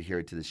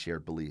adhering to the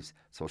shared beliefs,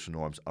 social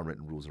norms,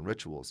 unwritten rules, and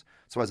rituals.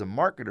 So as a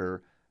marketer,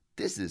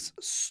 this is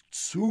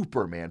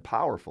super,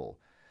 powerful.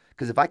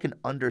 Because if I can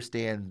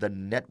understand the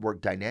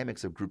network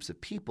dynamics of groups of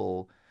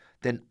people,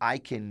 then I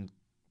can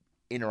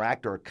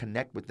interact or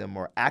connect with them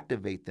or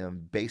activate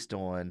them based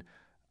on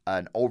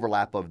an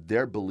overlap of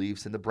their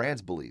beliefs and the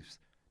brand's beliefs.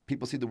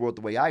 People see the world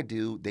the way I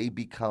do, they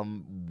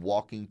become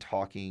walking,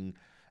 talking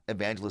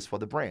evangelists for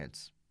the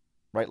brands,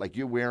 right? Like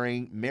you're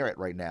wearing Merit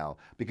right now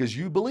because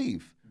you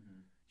believe.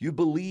 Mm-hmm. You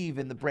believe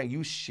in the brand.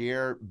 You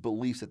share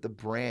beliefs that the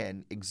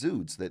brand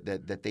exudes,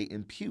 that they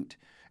impute.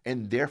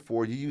 And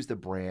therefore, you use the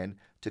brand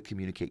to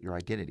communicate your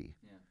identity.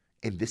 Yeah.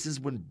 And this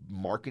is when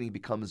marketing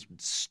becomes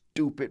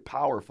stupid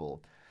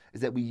powerful,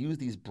 is that we use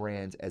these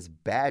brands as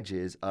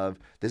badges of,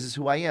 this is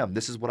who I am,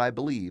 this is what I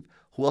believe.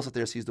 Who else out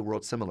there sees the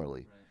world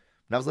similarly? Right.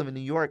 When I was living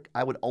in New York,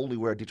 I would only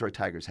wear a Detroit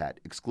Tigers hat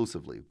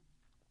exclusively.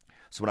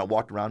 So when I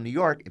walked around New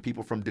York and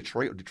people from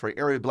Detroit or Detroit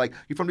area would be like,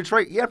 "You from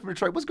Detroit?" "Yeah, I'm from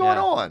Detroit." "What's going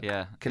on?"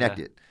 Yeah.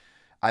 Connected.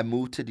 Yeah. I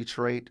moved to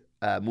Detroit,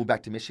 moved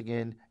back to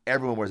Michigan.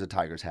 Everyone wears a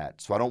Tigers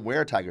hat. So I don't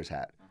wear a Tigers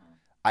hat. Uh-huh.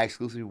 I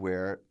exclusively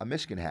wear a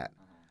Michigan hat.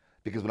 Uh-huh.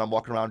 Because when I'm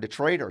walking around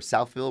Detroit or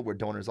Southfield where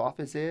Donor's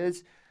office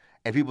is,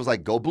 and people's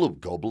like, "Go blue,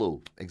 go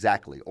blue."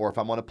 Exactly. Or if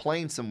I'm on a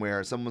plane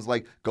somewhere, someone's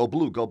like, "Go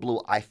blue, go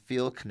blue." I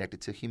feel connected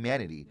to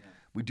humanity. Yeah.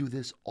 We do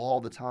this all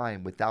the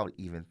time without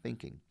even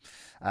thinking.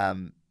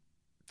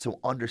 So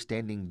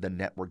understanding the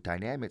network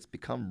dynamics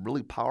become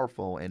really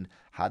powerful in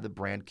how the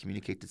brand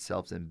communicates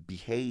itself and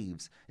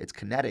behaves, its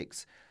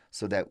kinetics,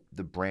 so that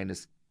the brand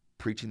is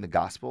preaching the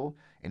gospel,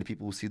 and the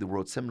people who see the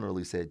world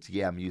similarly said,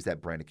 "Yeah, I'm going to use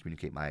that brand to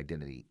communicate my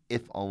identity,"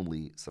 if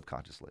only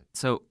subconsciously.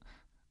 So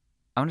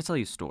I want to tell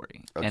you a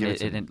story, and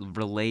it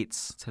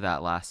relates to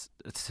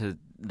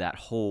that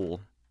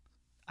whole.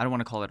 I don't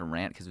want to call it a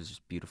rant because it was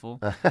just beautiful.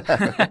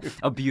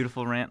 A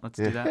beautiful rant. Let's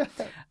do that.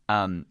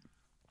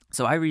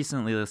 So I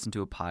recently listened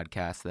to a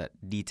podcast that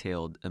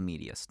detailed a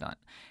media stunt.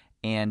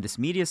 And this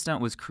media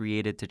stunt was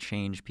created to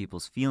change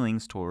people's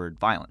feelings toward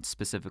violence,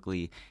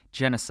 specifically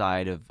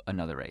genocide of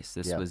another race.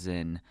 This was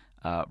in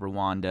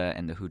Rwanda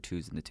and the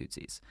Hutus and the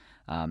Tutsis.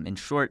 In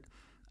short,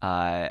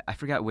 I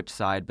forgot which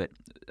side, but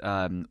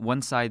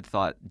one side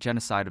thought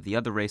genocide of the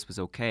other race was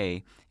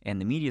okay,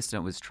 and the media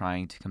stunt was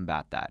trying to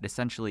combat that.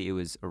 Essentially, it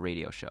was a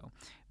radio show,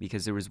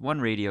 because there was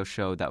one radio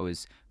show that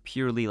was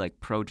purely like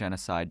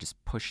pro-genocide,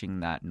 just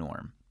pushing that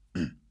norm.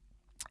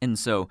 And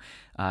so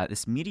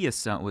this media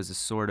stunt was a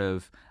sort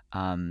of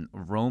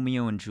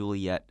Romeo and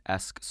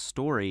Juliet-esque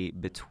story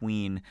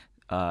between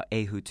a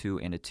Hutu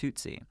and a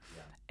Tutsi.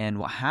 Yeah. And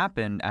what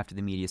happened after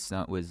the media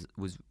stunt was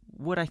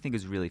what I think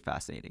is really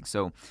fascinating.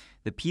 So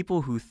the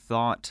people who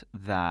thought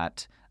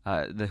that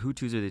the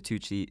Hutus or the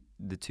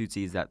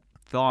Tutsis that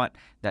thought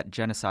that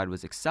genocide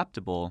was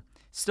acceptable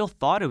still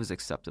thought it was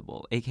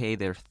acceptable, aka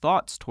their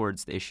thoughts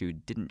towards the issue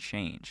didn't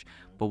change.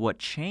 But what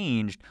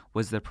changed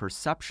was the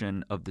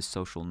perception of the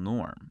social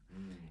norm.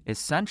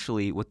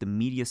 Essentially, what the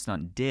media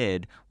stunt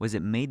did was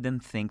it made them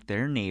think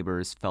their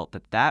neighbors felt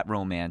that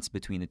romance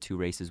between the two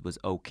races was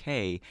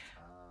okay,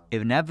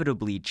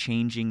 inevitably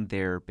changing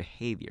their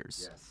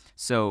behaviors. Yes.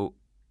 So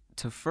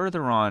to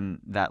further on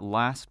that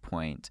last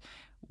point,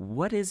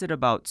 what is it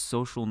about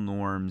social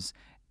norms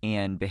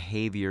and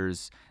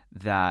behaviors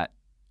that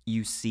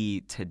you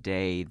see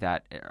today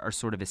that are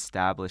sort of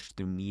established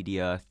through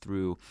media,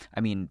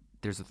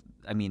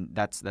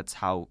 that's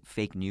how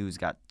fake news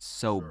got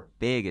so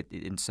big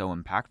and so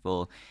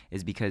impactful,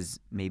 is because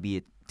maybe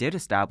it did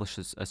establish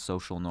a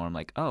social norm,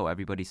 like, oh,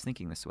 everybody's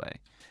thinking this way.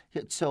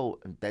 Yeah, so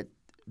that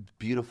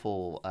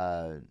beautiful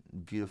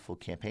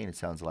campaign, it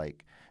sounds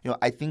like.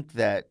 I think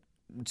that,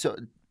 so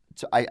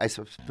So I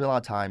spend a lot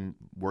of time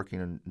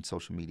working in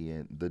social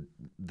media,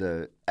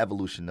 the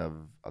evolution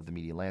of the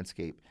media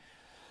landscape.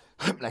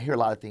 And I hear a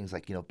lot of things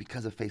like,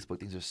 because of Facebook,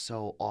 things are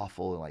so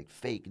awful and like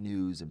fake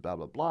news and blah,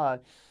 blah, blah.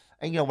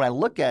 And, when I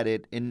look at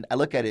it, and I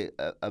look at it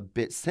a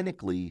bit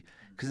cynically,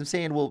 because I'm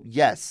saying, well,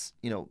 yes,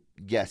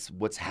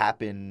 what's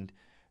happened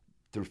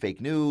through fake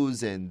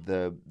news and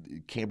the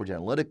Cambridge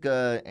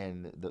Analytica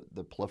and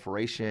the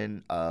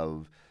proliferation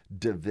of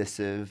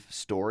divisive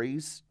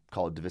stories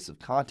called divisive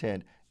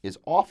content is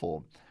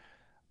awful.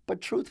 But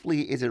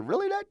truthfully, is it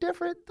really that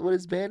different than what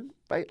it's been,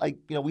 right? Like,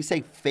 we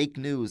say fake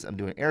news. I'm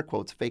doing air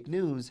quotes, fake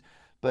news.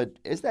 But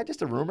is that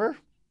just a rumor?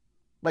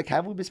 Like,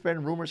 haven't we been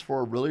spreading rumors for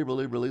a really,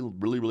 really, really,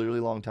 really, really,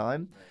 really long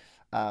time?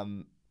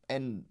 Right.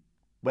 And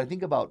when I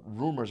think about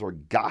rumors or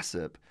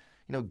gossip,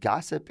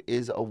 gossip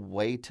is a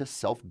way to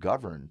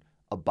self-govern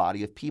a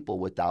body of people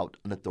without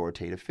an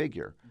authoritative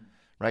figure,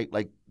 right?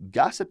 Like,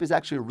 gossip is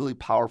actually a really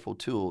powerful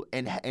tool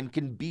and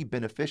can be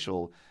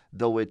beneficial,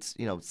 though it's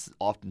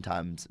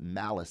oftentimes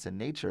malice in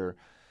nature.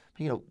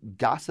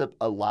 Gossip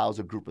allows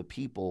a group of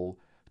people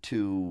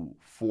to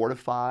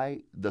fortify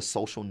the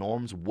social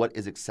norms, what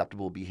is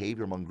acceptable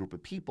behavior among a group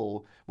of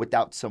people,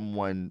 without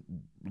someone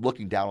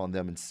looking down on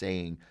them and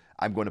saying,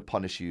 I'm going to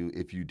punish you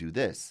if you do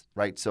this,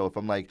 right? So if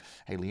I'm like,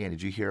 hey, Leanne,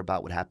 did you hear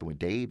about what happened with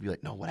Dave? You're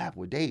like, no, what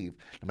happened with Dave?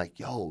 I'm like,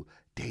 yo,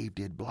 Dave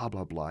did blah,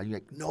 blah, blah. And you're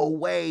like, no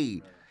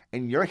way.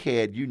 In your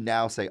head, you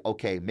now say,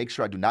 okay, make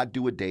sure I do not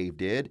do what Dave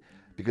did,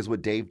 because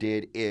what Dave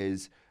did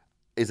is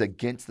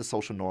against the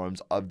social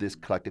norms of this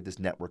collective, this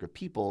network of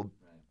people.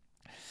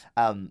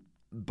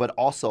 But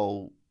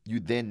also, you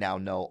then now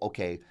know,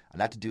 okay, I'm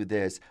not to do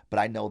this, but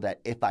I know that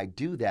if I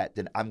do that,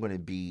 then I'm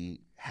going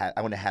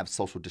to have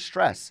social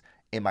distress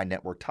in my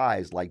network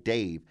ties like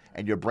Dave.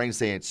 And your brain's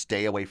saying,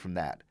 stay away from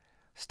that.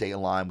 Stay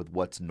aligned with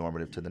what's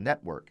normative to the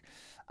network.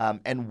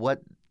 And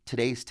what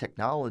today's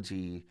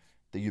technology,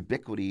 the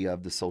ubiquity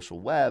of the social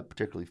web,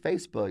 particularly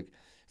Facebook,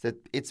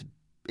 is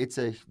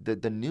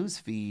that the news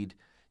feed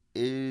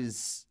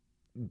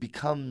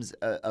becomes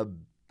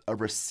a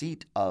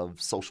receipt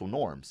of social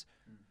norms.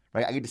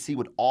 Right? I get to see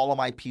what all of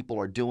my people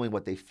are doing,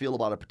 what they feel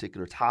about a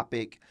particular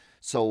topic.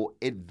 So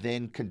it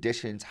then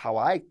conditions how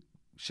I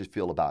should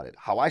feel about it,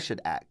 how I should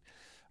act.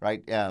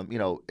 Right?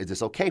 Is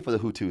this okay for the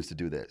Hutus to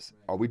do this?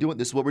 Are we doing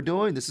this? Is what we're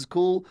doing? This is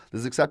cool. This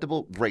is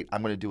acceptable. Great.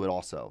 I'm going to do it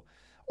also.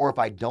 Or if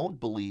I don't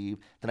believe,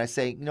 then I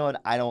say, what?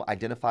 I don't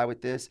identify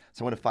with this,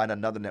 so I'm going to find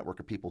another network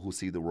of people who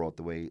see the world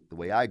the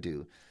way I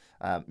do.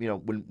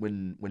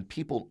 When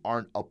people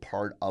aren't a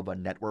part of a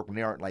network, when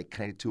they aren't like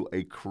connected to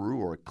a crew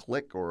or a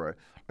clique or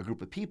a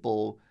group of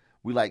people,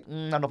 we like,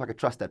 I don't know if I could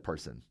trust that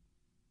person.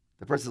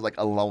 The person's like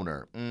a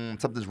loner.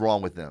 Something's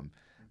wrong with them,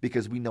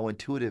 because we know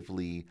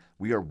intuitively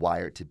we are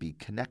wired to be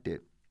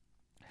connected.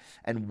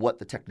 And what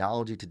the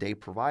technology today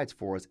provides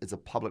for us is a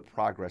public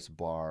progress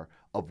bar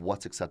of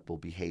what's acceptable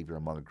behavior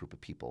among a group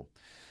of people.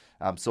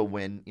 So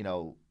when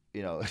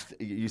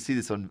you see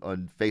this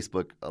on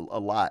Facebook a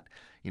lot.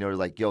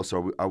 Like, yo,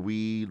 so are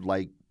we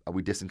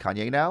dissing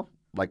Kanye now?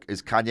 Like,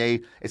 is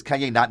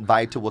Kanye not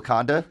invited to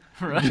Wakanda?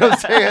 Right. You know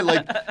what I'm saying?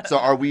 Like, so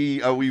are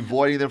we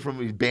voiding them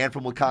from banned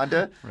from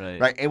Wakanda?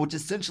 Right. And which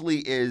essentially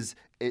is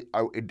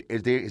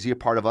he a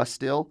part of us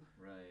still?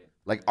 Right.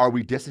 Like, are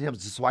we dissing him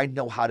so I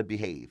know how to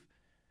behave?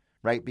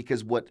 Right?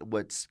 Because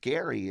what's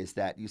scary is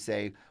that you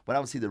say, well, I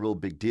don't see the real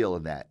big deal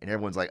in that, and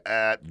everyone's like,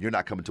 you're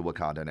not coming to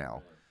Wakanda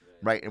now.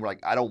 Right? And we're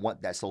like, I don't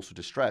want that social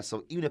distress.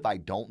 So even if I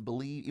don't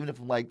believe, even if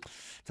I'm like,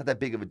 it's not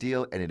that big of a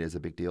deal, and it is a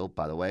big deal,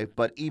 by the way,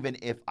 but even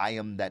if I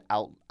am that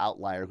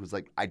outlier who's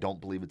like, I don't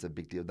believe it's a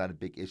big deal, not a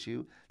big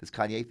issue, this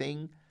Kanye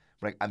thing,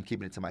 right? I'm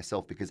keeping it to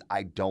myself because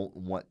I don't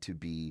want to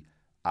be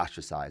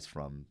ostracized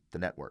from the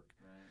network.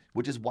 Right.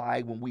 Which is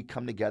why when we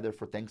come together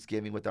for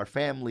Thanksgiving with our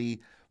family,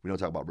 we don't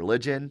talk about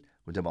religion,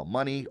 we don't talk about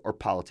money or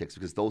politics,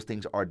 because those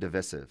things are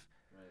divisive.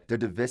 Right. They're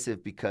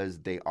divisive because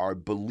they are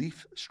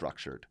belief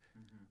structured.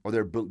 Or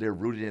they're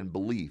rooted in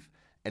belief,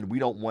 and we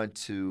don't want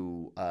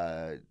to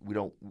we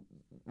don't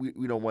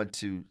want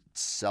to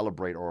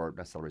celebrate, or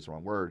not celebrate is the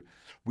wrong word.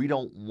 We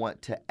don't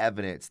want to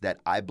evidence that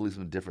I believe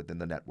something different than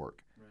the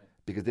network, right.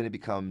 Because then it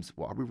becomes,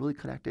 well, are we really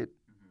connected?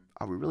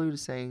 Mm-hmm. Are we really the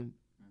same?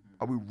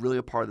 Mm-hmm. Are we really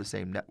a part of the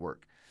same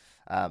network?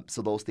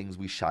 So those things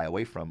we shy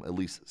away from, at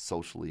least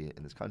socially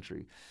in this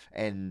country.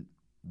 And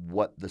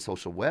what the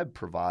social web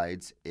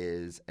provides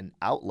is an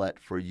outlet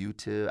for you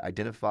to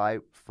identify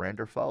friend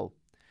or foe.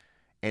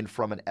 And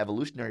from an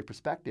evolutionary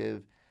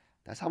perspective,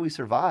 that's how we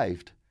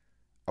survived.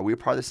 Are we a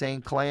part of the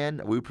same clan?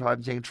 Are we part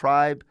of the same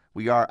tribe?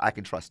 We are. I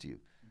can trust you.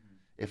 Mm-hmm.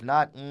 If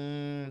not,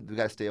 we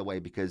got to stay away,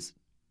 because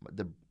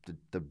the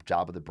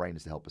job of the brain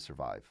is to help us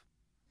survive.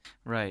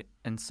 Right.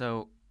 And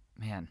so,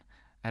 man,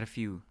 I had a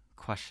few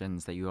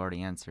questions that you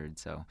already answered.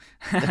 So,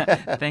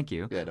 thank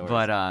you. Yeah, no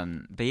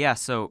worries. But yeah.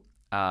 So,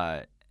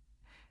 I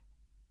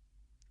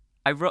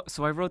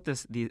wrote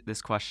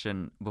this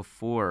question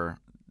before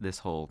this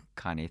whole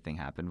Kanye thing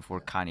happened,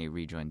 before Kanye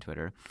rejoined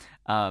Twitter.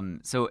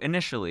 So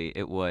initially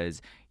it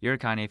was, you're a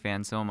Kanye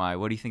fan, so am I.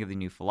 What do you think of the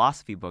new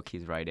philosophy book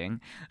he's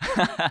writing?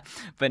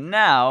 But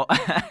now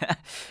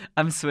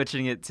I'm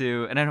switching it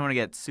to, and I don't want to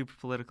get super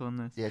political in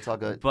this. Yeah, it's all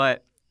good.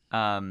 But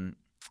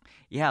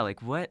yeah,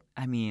 like what?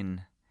 I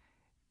mean,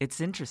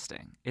 it's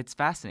interesting. It's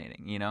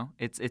fascinating. You know,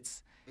 it's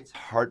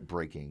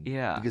heartbreaking.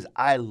 Yeah. Because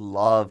I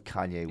love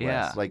Kanye West.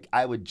 Yeah. Like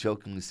I would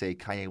jokingly say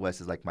Kanye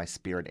West is like my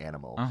spirit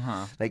animal.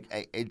 Like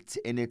it's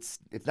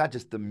not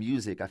just the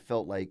music. I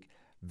felt like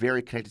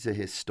very connected to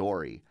his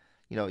story.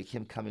 You know,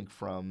 him coming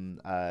from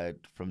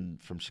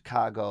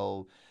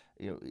Chicago,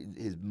 you know,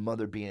 his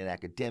mother being an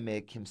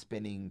academic, him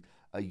spending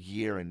a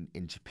year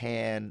in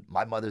Japan.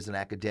 My mother's an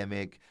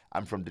academic.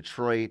 I'm from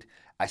Detroit.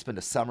 I spent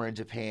a summer in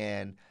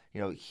Japan. You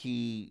know,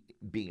 he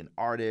being an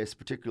artist,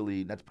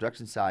 particularly not the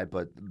production side,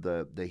 but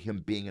the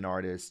him being an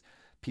artist,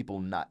 people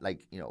not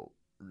like, you know,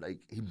 like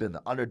he'd been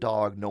the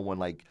underdog. No one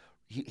like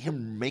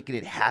him making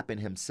it happen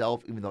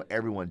himself, even though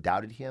everyone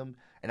doubted him.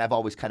 And I've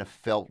always kind of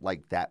felt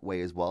like that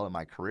way as well in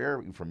my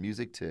career, from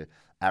music to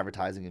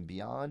advertising and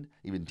beyond,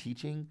 even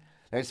teaching.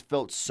 I just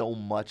felt so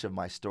much of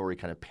my story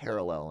kind of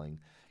paralleling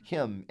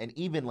him, and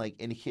even like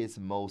in his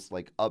most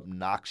like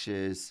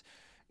obnoxious,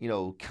 you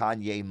know,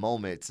 Kanye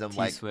moments. I'm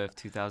like, T-Swift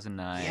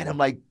 2009. yeah, and I'm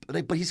like,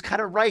 but he's kind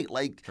of right.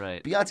 Like,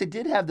 Right. Beyonce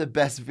did have the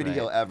best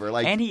video ever.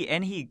 Like, and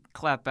he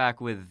clapped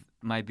back with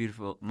my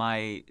beautiful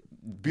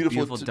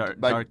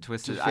dark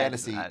twisted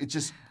fantasy. It's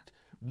just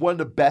one of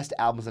the best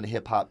albums in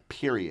hip hop.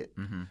 Period.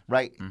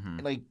 Right?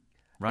 And like,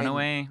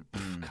 Runaway.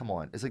 Come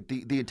on, it's like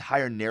the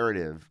entire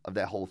narrative of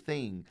that whole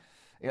thing.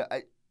 You know,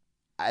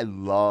 I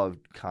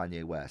loved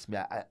Kanye West. I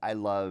mean, I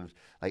loved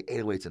like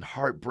 808s and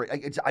Heartbreak.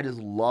 Like, I just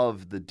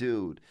love the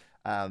dude,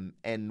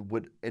 and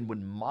would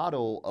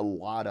model a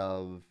lot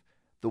of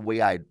the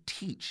way I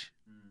teach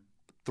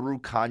through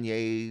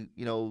Kanye,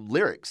 you know,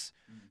 lyrics.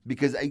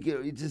 Because you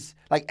know, it's just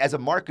like, as a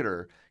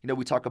marketer, you know,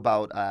 we talk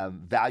about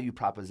value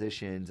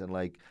propositions and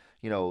like,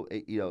 you know,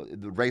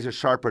 the razor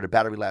sharper, the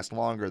battery lasts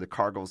longer, the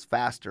car goes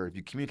faster. If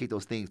you communicate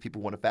those things,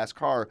 people want a fast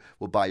car,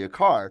 will buy your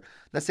car. And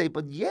I say,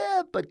 but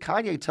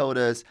Kanye told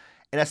us,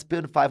 and I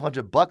spent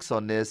 $500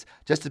 on this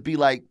just to be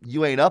like,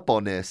 you ain't up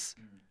on this.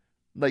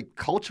 Like,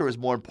 culture is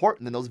more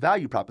important than those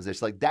value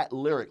propositions. Like, that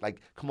lyric,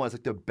 like, come on, it's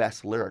like the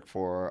best lyric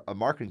for a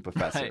marketing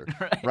professor,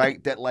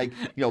 right? That, like,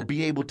 you know,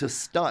 being able to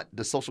stunt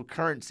the social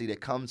currency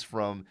that comes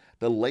from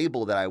the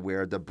label that I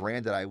wear, the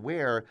brand that I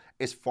wear,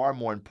 is far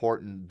more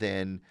important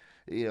than,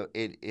 you know,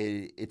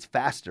 it's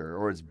faster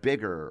or it's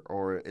bigger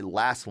or it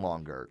lasts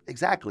longer.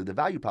 Exactly, the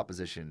value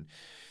proposition.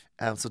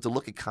 So to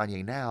look at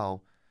Kanye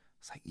now,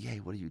 it's like, yay,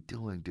 what are you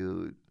doing,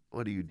 dude?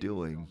 What are you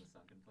doing?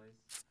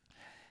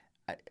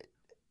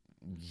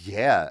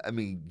 Yeah, I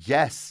mean,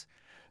 yes.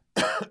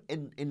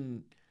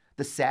 And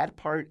the sad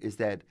part is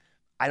that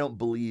I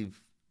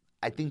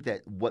think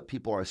that what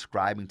people are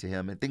ascribing to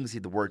him and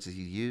the words that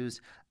he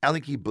used, I don't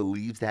think he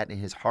believes that in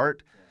his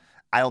heart.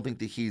 I don't think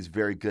that he's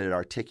very good at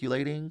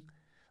articulating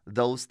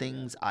those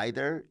things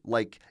either.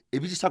 Like,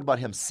 if you just talk about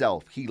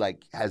himself, he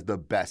like has the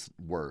best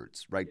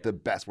words, right? The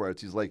best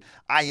words. He's like,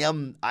 I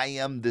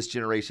am this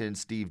generation,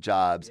 Steve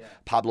Jobs,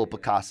 Pablo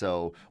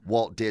Picasso,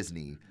 Walt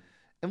Disney.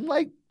 And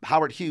like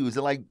Howard Hughes,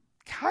 and like,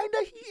 kind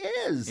of he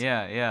is.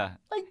 Yeah.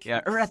 Like,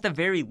 yeah, or at the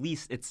very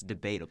least, it's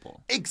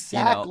debatable.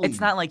 Exactly. You know? It's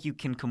not like you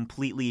can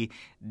completely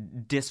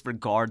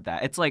disregard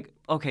that. It's like,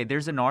 okay,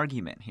 there's an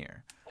argument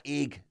here.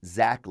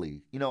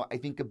 Exactly. You know, I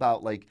think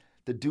about like,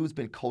 the dude's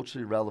been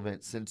culturally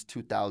relevant since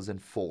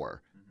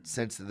 2004,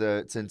 since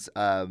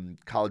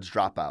College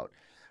Dropout,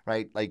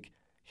 right? Like,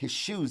 his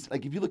shoes,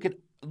 like, if you look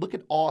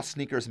at all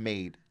sneakers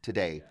made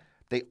today,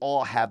 they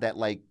all have that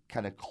like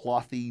kind of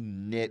clothy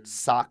knit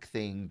sock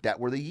thing that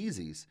were the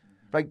Yeezys,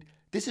 right?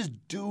 This is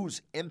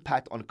dude's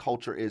impact on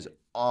culture is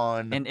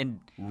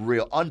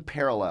unreal,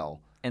 unparalleled.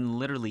 And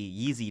literally,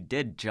 Yeezy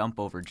did jump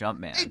over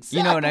Jumpman. Exactly.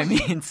 You know what I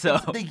mean? So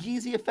the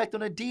Yeezy effect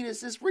on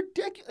Adidas is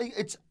ridiculous.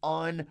 It's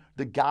what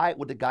the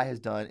guy has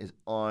done is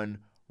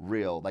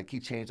unreal. Like,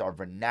 he changed our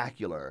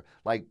vernacular.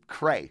 Like,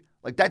 Cray.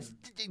 Like, that's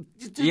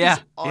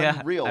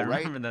unreal, I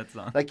right? remember that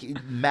song. Like,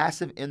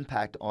 massive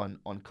impact on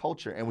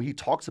culture. And when he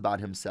talks about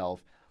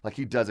himself, like,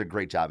 he does a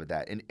great job at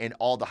that. And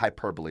all the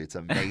hyperbole, it's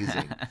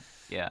amazing.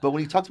 Yeah. But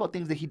when he talks about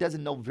things that he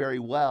doesn't know very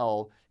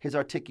well, his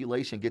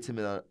articulation gets him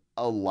in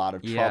a lot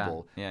of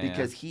trouble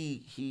because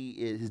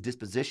his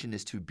disposition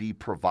is to be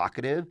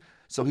provocative.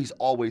 So he's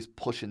always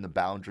pushing the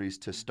boundaries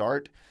to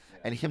start.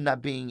 And him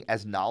not being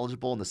as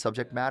knowledgeable in the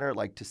subject matter,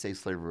 like, to say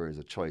slavery is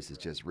a choice is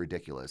just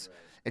ridiculous.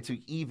 And to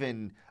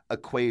even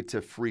equate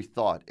to free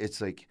thought,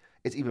 it's like,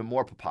 it's even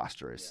more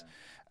preposterous.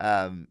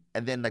 And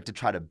then like to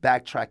try to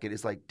backtrack it,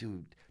 it's like,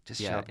 dude,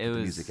 just shut up, get the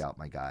music out,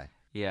 my guy.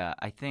 Yeah,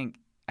 I think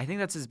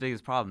that's his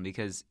biggest problem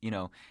because, you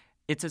know,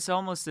 it's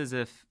almost as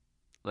if,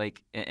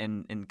 like,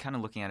 and kind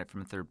of looking at it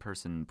from a third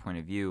person point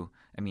of view.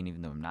 I mean,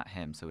 even though I'm not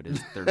him, so it is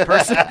third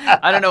person.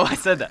 I don't know why I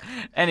said that.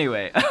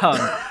 Anyway,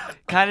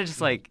 kind of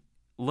just like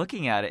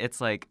looking at it, it's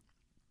like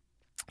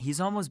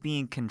he's almost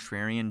being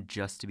contrarian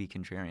just to be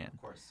contrarian.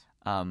 Of course.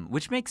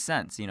 which makes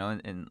sense,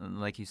 and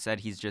like you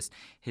said,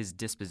 his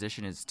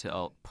disposition is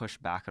to push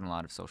back on a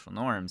lot of social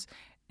norms.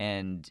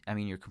 And I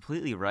mean, you're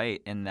completely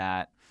right in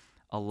that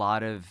a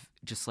lot of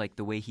just like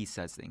the way he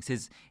says things,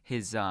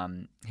 his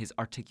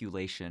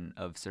articulation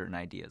of certain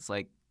ideas,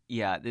 like,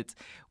 yeah, it's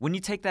when you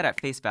take that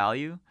at face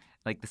value,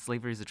 like the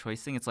slavery is a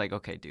choice thing, it's like,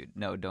 okay, dude,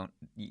 no, don't,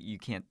 you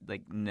can't,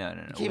 like, no.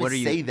 You can't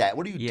even say that.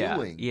 What are you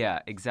doing? Yeah,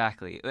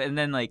 exactly. And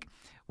then like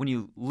when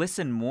you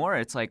listen more,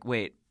 it's like,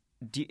 wait,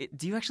 do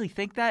you actually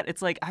think that?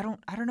 It's like, I don't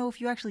know if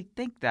you actually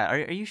think that.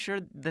 Are you sure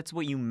that's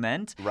what you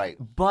meant? Right.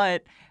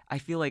 But I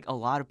feel like a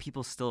lot of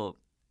people still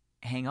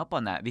hang up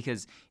on that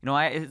because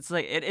it's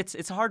like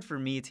it's hard for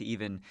me to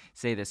even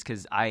say this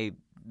because I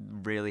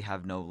really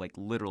have no like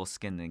literal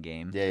skin in the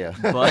game. Yeah.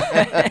 But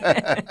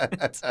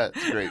that's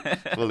great.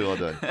 Really well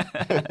done.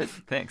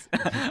 Thanks.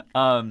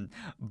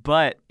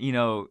 But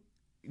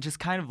just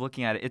kind of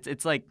looking at it,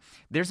 it's like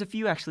there's a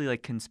few actually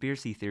like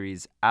conspiracy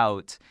theories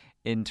out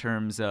in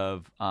terms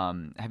of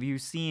have you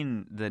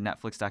seen the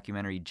Netflix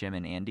documentary Jim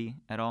and Andy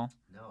at all?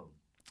 No.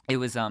 It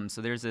was so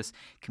there's this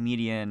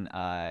comedian,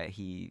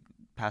 he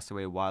passed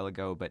away a while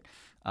ago, but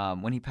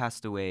when he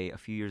passed away a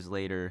few years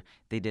later,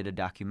 they did a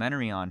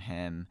documentary on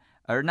him,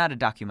 or not a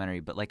documentary,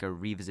 but like a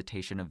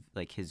revisitation of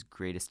like his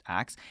greatest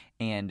acts,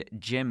 and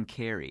Jim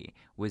Carrey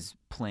was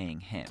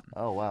playing him.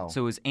 Oh wow!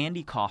 So it was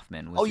Andy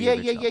Kaufman. Was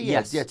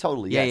yeah,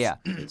 totally. Yeah.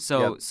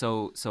 So yep.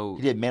 so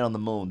he did Man on the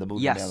Moon, the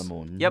movie yes. Man on the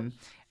Moon. Mm-hmm. Yep.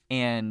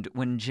 And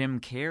when Jim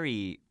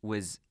Carrey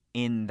was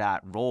in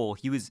that role,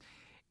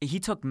 he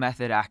took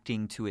method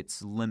acting to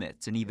its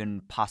limits and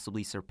even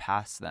possibly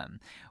surpassed them,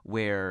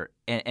 where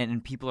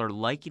and people are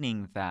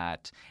likening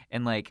that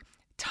and like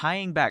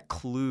tying back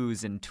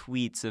clues and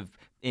tweets of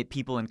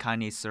people in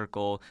Kanye's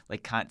circle,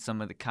 like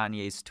some of the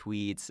Kanye's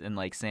tweets, and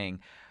like saying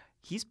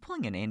he's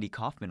pulling an Andy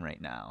Kaufman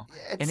right now.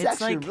 Yeah, it's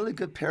actually like, a really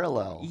good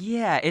parallel.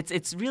 Yeah,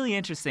 it's really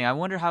interesting. I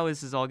wonder how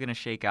this is all going to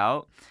shake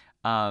out.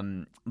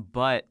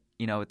 But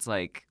it's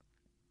like,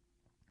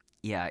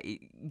 yeah, you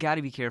got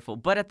to be careful.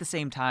 But at the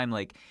same time,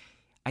 like,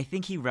 I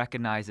think he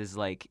recognizes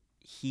like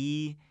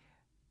he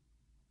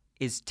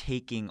is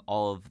taking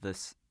all of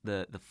this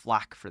the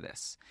flack for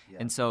this. Yeah.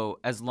 And so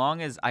as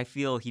long as I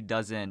feel he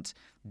doesn't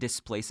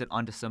displace it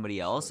onto somebody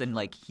else and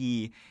like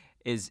he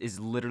is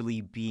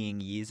literally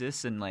being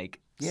Yeezus and like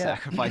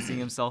sacrificing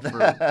himself for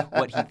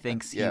what he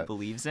thinks he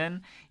believes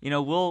in,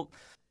 we'll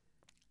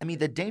I mean,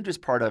 the dangerous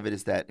part of it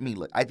is that,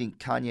 look, I think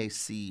Kanye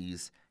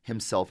sees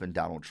himself in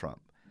Donald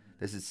Trump.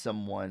 This is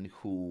someone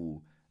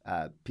who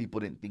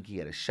people didn't think he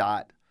had a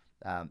shot.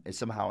 And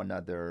somehow or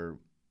another,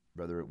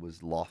 whether it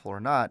was lawful or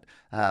not,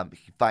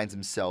 he finds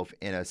himself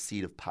in a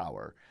seat of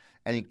power.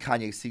 I think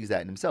Kanye sees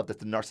that in himself. That's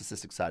the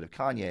narcissistic side of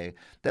Kanye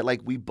that,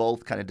 like, we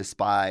both kind of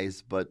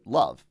despise but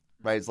love,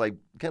 right? It's like,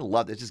 kind of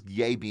love. It's just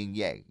yay being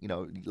yay.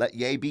 Let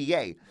yay be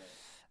yay.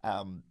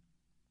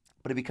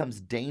 But it becomes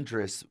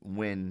dangerous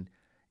when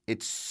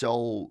it's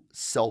so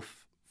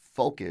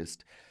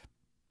self-focused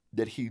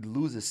that he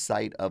loses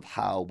sight of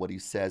how what he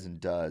says and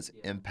does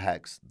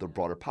impacts the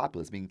broader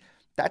populace. I mean,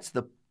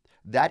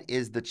 that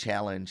is the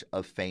challenge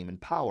of fame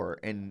and power.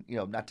 And,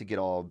 not to get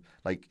all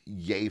like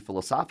yay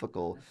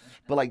philosophical,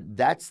 but like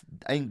I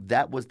think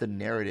that was the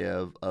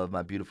narrative of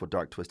My Beautiful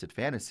Dark Twisted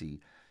Fantasy.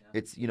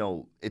 Yeah.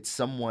 It's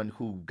someone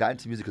who got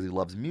into music because he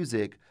loves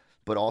music,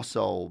 but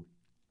also,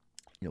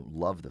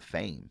 loved the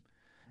fame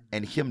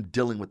and him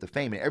dealing with the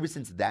fame. And ever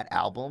since that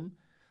album,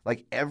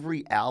 like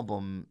every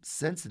album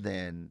since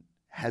then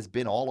has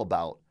been all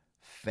about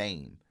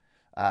fame.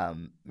 I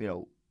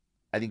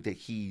think that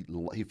he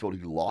felt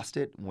he lost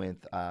it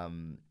with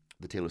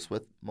the Taylor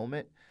Swift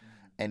moment,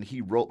 and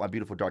he wrote My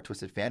Beautiful Dark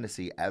Twisted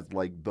Fantasy as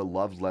like the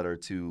love letter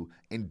to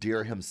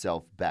endear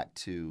himself back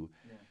to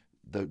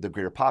the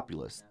greater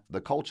populace, the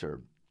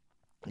culture.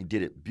 He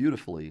did it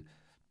beautifully,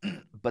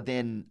 but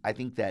then I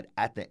think that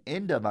at the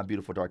end of My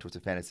Beautiful Dark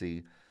Twisted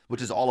Fantasy,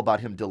 which is all about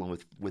him dealing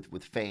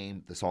with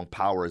fame, the song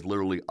Power is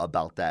literally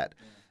about that.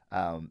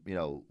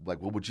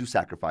 Like what would you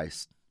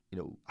sacrifice?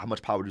 How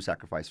much power would you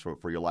sacrifice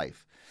for your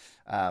life?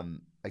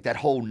 Like that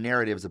whole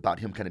narrative is about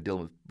him kind of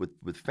dealing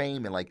with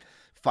fame and like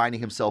finding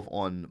himself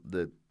on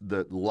the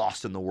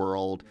lost in the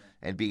world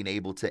and being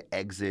able to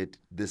exit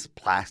this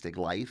plastic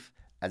life,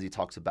 as he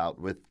talks about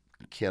with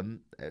Kim.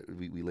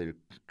 We later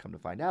come to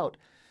find out.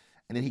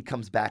 And then he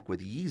comes back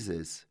with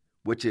Yeezus,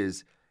 which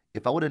is,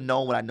 if I would have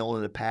known what I know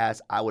in the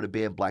past, I would have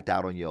been blacked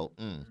out on you,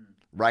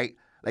 right?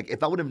 Like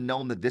if I would have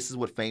known that this is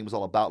what fame was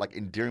all about, like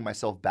endearing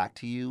myself back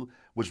to you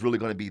was really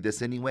going to be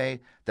this anyway,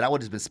 then I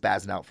would have just been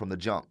spazzing out from the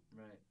jump,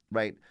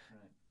 right?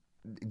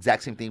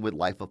 Exact same thing with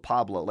Life of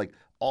Pablo. Like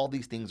all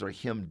these things are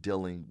him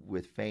dealing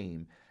with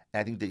fame. And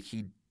I think that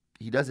he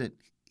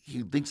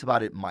thinks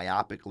about it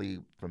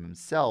myopically from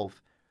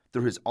himself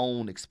through his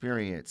own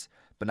experience,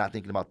 but not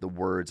thinking about the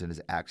words and his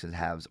actions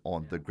has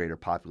on the greater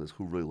populace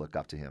who really look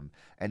up to him.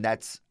 And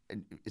it's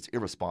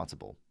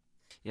irresponsible.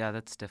 Yeah,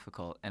 that's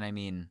difficult. And I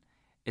mean,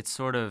 it's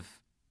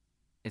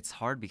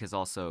hard because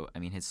also, I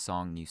mean, his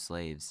song New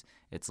Slaves,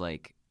 it's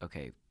like,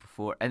 okay,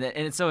 before,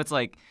 so it's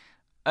like,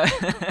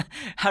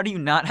 How do you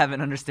not have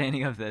an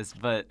understanding of this?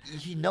 But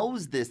He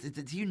knows this.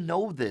 You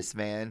know this,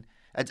 man.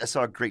 I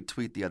saw a great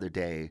tweet the other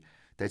day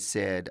that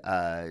said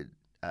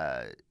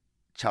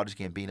Childish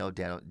Gambino,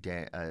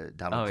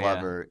 Donald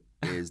Glover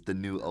is the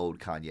new old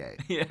Kanye.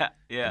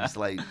 yeah. It's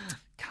like,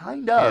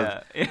 kind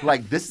of. Yeah.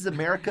 Like, this is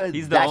America.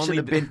 He's the That only should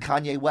have been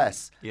Kanye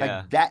West.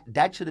 Yeah. Like,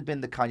 that should have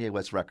been the Kanye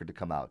West record to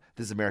come out.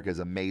 This is America is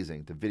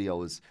amazing. The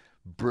video is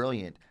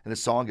brilliant, and the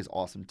song is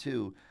awesome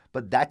too.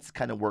 But that's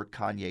kind of where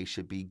Kanye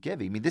should be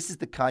giving. I mean, this is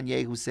the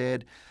Kanye who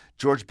said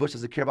George Bush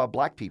doesn't care about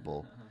black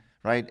people,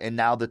 right? And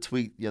now the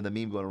tweet, the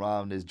meme going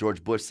around is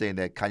George Bush saying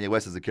that Kanye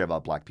West doesn't care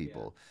about black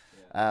people.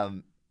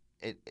 And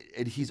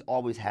he's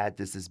always had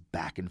this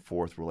back and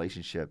forth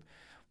relationship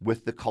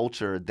with the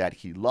culture that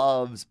he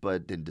loves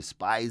but then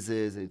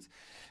despises.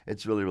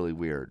 It's really, really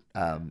weird.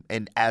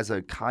 And as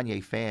a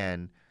Kanye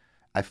fan,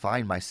 I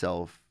find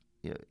myself,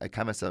 I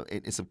kind of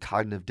in some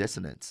cognitive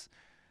dissonance.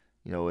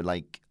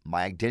 Like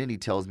my identity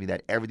tells me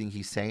that everything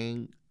he's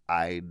saying,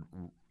 I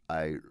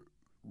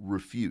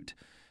refute,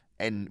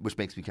 and which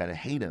makes me kind of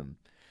hate him.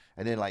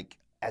 And then like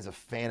as a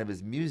fan of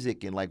his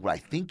music and like what I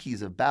think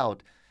he's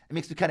about, it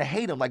makes me kind of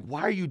hate him. Like,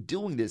 why are you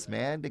doing this,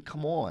 man? Then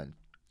come on.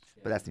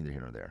 But that's neither here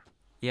nor there.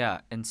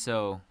 Yeah, and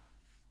so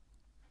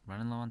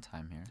running low on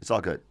time here. It's all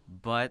good.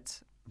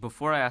 But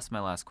before I ask my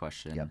last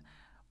question,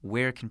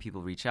 where can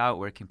people reach out?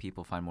 Where can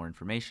people find more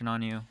information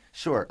on you?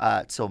 Sure.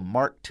 So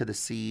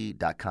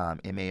marktothec.com,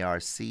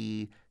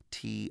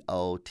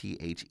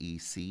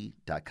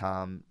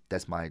 marktothec.com.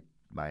 That's my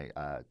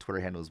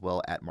Twitter handle as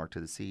well, at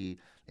marktothec,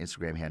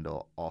 Instagram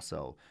handle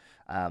also.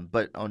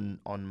 But on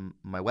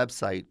my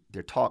website,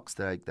 there are talks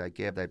that I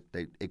give that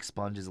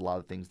expunges a lot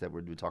of things that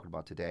we're talking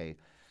about today.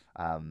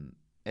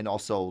 And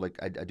also, like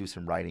I do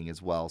some writing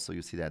as well, so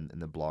you'll see that in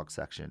the blog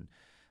section.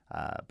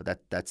 But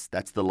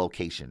that's the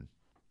location.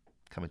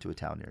 Coming to a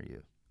town near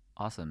you.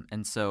 Awesome.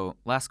 And so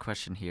last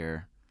question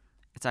here.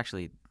 It's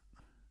actually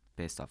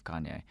based off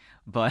Kanye.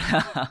 But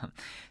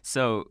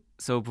so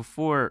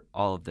before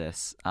all of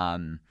this,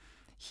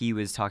 he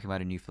was talking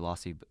about a new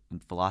philosophy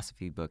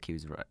book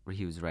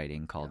he was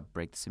writing called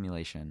Break the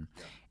Simulation.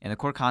 Yeah. And the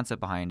core concept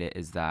behind it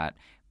is that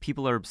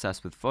people are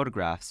obsessed with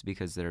photographs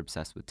because they're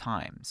obsessed with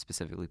time,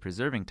 specifically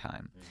preserving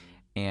time. Mm-hmm.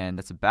 And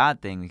that's a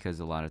bad thing because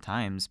a lot of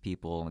times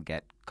people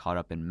get caught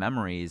up in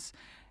memories,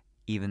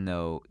 even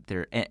though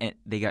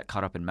they got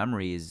caught up in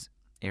memories,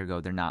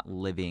 ergo they're not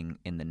living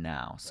in the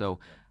now. So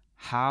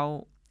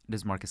how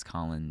does Marcus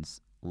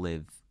Collins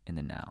live in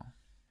the now?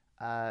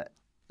 I'm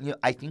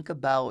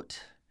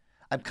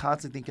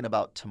constantly thinking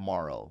about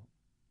tomorrow,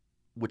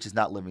 which is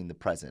not living the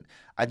present.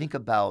 I think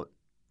about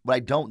what I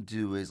don't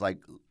do is like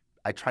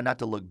I try not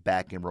to look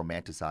back and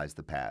romanticize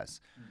the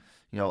past.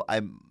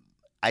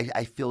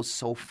 I feel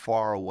so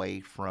far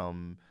away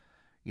from,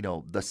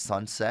 the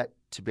sunset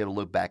to be able to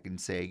look back and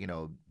say,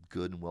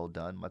 good and well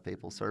done, my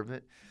faithful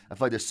servant. I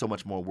feel like there's so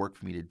much more work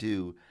for me to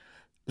do.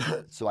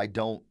 So I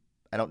don't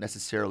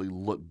necessarily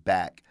look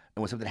back.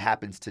 And when something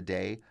happens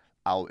today,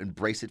 I'll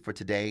embrace it for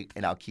today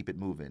and I'll keep it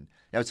moving. And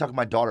I was talking to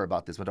my daughter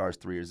about this. My daughter's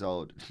 3 years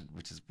old,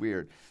 which is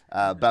weird.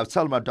 But I was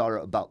telling my daughter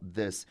about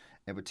this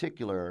in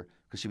particular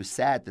because she was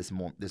sad this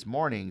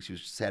morning. She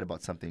was sad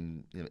about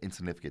something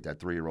insignificant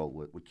that a 3-year-old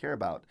would care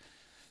about.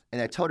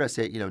 And I told her, I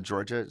said,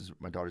 Georgia, is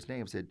my daughter's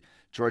name, I said,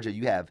 Georgia,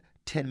 you have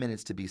 10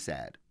 minutes to be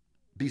sad.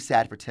 Be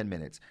sad for 10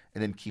 minutes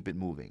and then keep it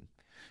moving.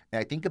 And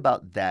I think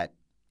about that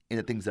in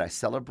the things that I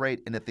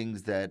celebrate and the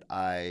things that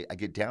I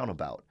get down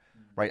about,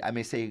 right? I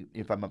may say,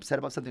 if I'm upset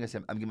about something, I say,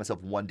 I'm giving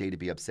myself one day to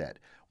be upset,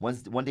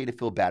 one day to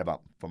feel bad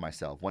for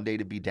myself, one day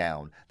to be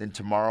down, then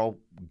tomorrow,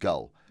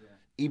 go. Yeah.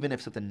 Even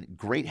if something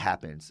great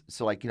happens.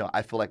 So like,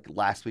 I feel like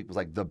last week was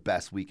like the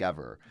best week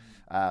ever.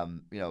 I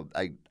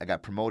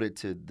got promoted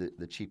to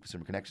the Chief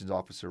Consumer Connections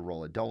Officer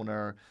role at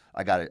Donor.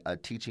 I got a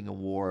teaching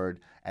award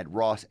at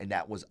Ross, and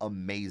that was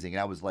amazing.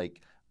 And I was like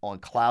on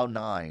cloud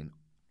 9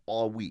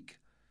 all week.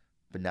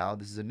 But now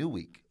this is a new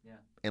week. Yeah.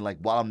 And like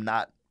while I'm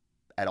not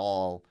at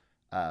all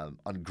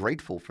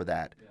ungrateful for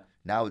that,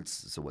 now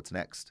it's so what's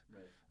next?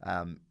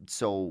 Right.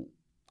 So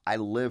I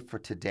live for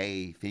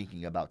today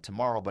thinking about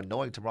tomorrow, but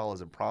knowing tomorrow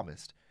isn't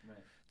promised. Right.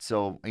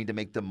 So I need to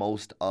make the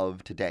most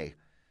of today.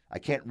 I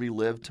can't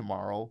relive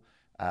tomorrow.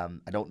 I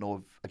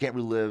can't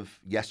relive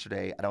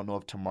yesterday. I don't know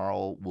if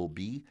tomorrow will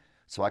be.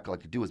 So all I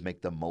can do is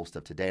make the most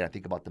of today. And I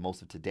think about the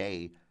most of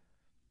today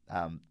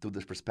through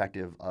this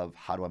perspective of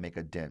how do I make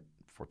a dent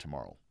for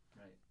tomorrow.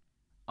 Right.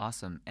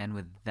 Awesome. And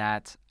with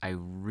that, I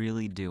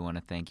really do want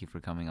to thank you for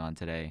coming on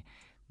today.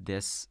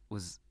 This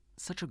was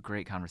such a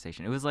great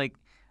conversation. It was like,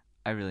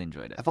 I really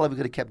enjoyed it. I felt like we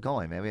could have kept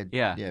going, man.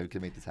 Yeah, we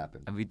could make this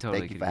happen. And we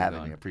totally Thank you for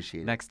having me. I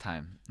appreciate it. Next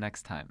time.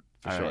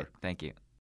 For All sure. Right. Thank you.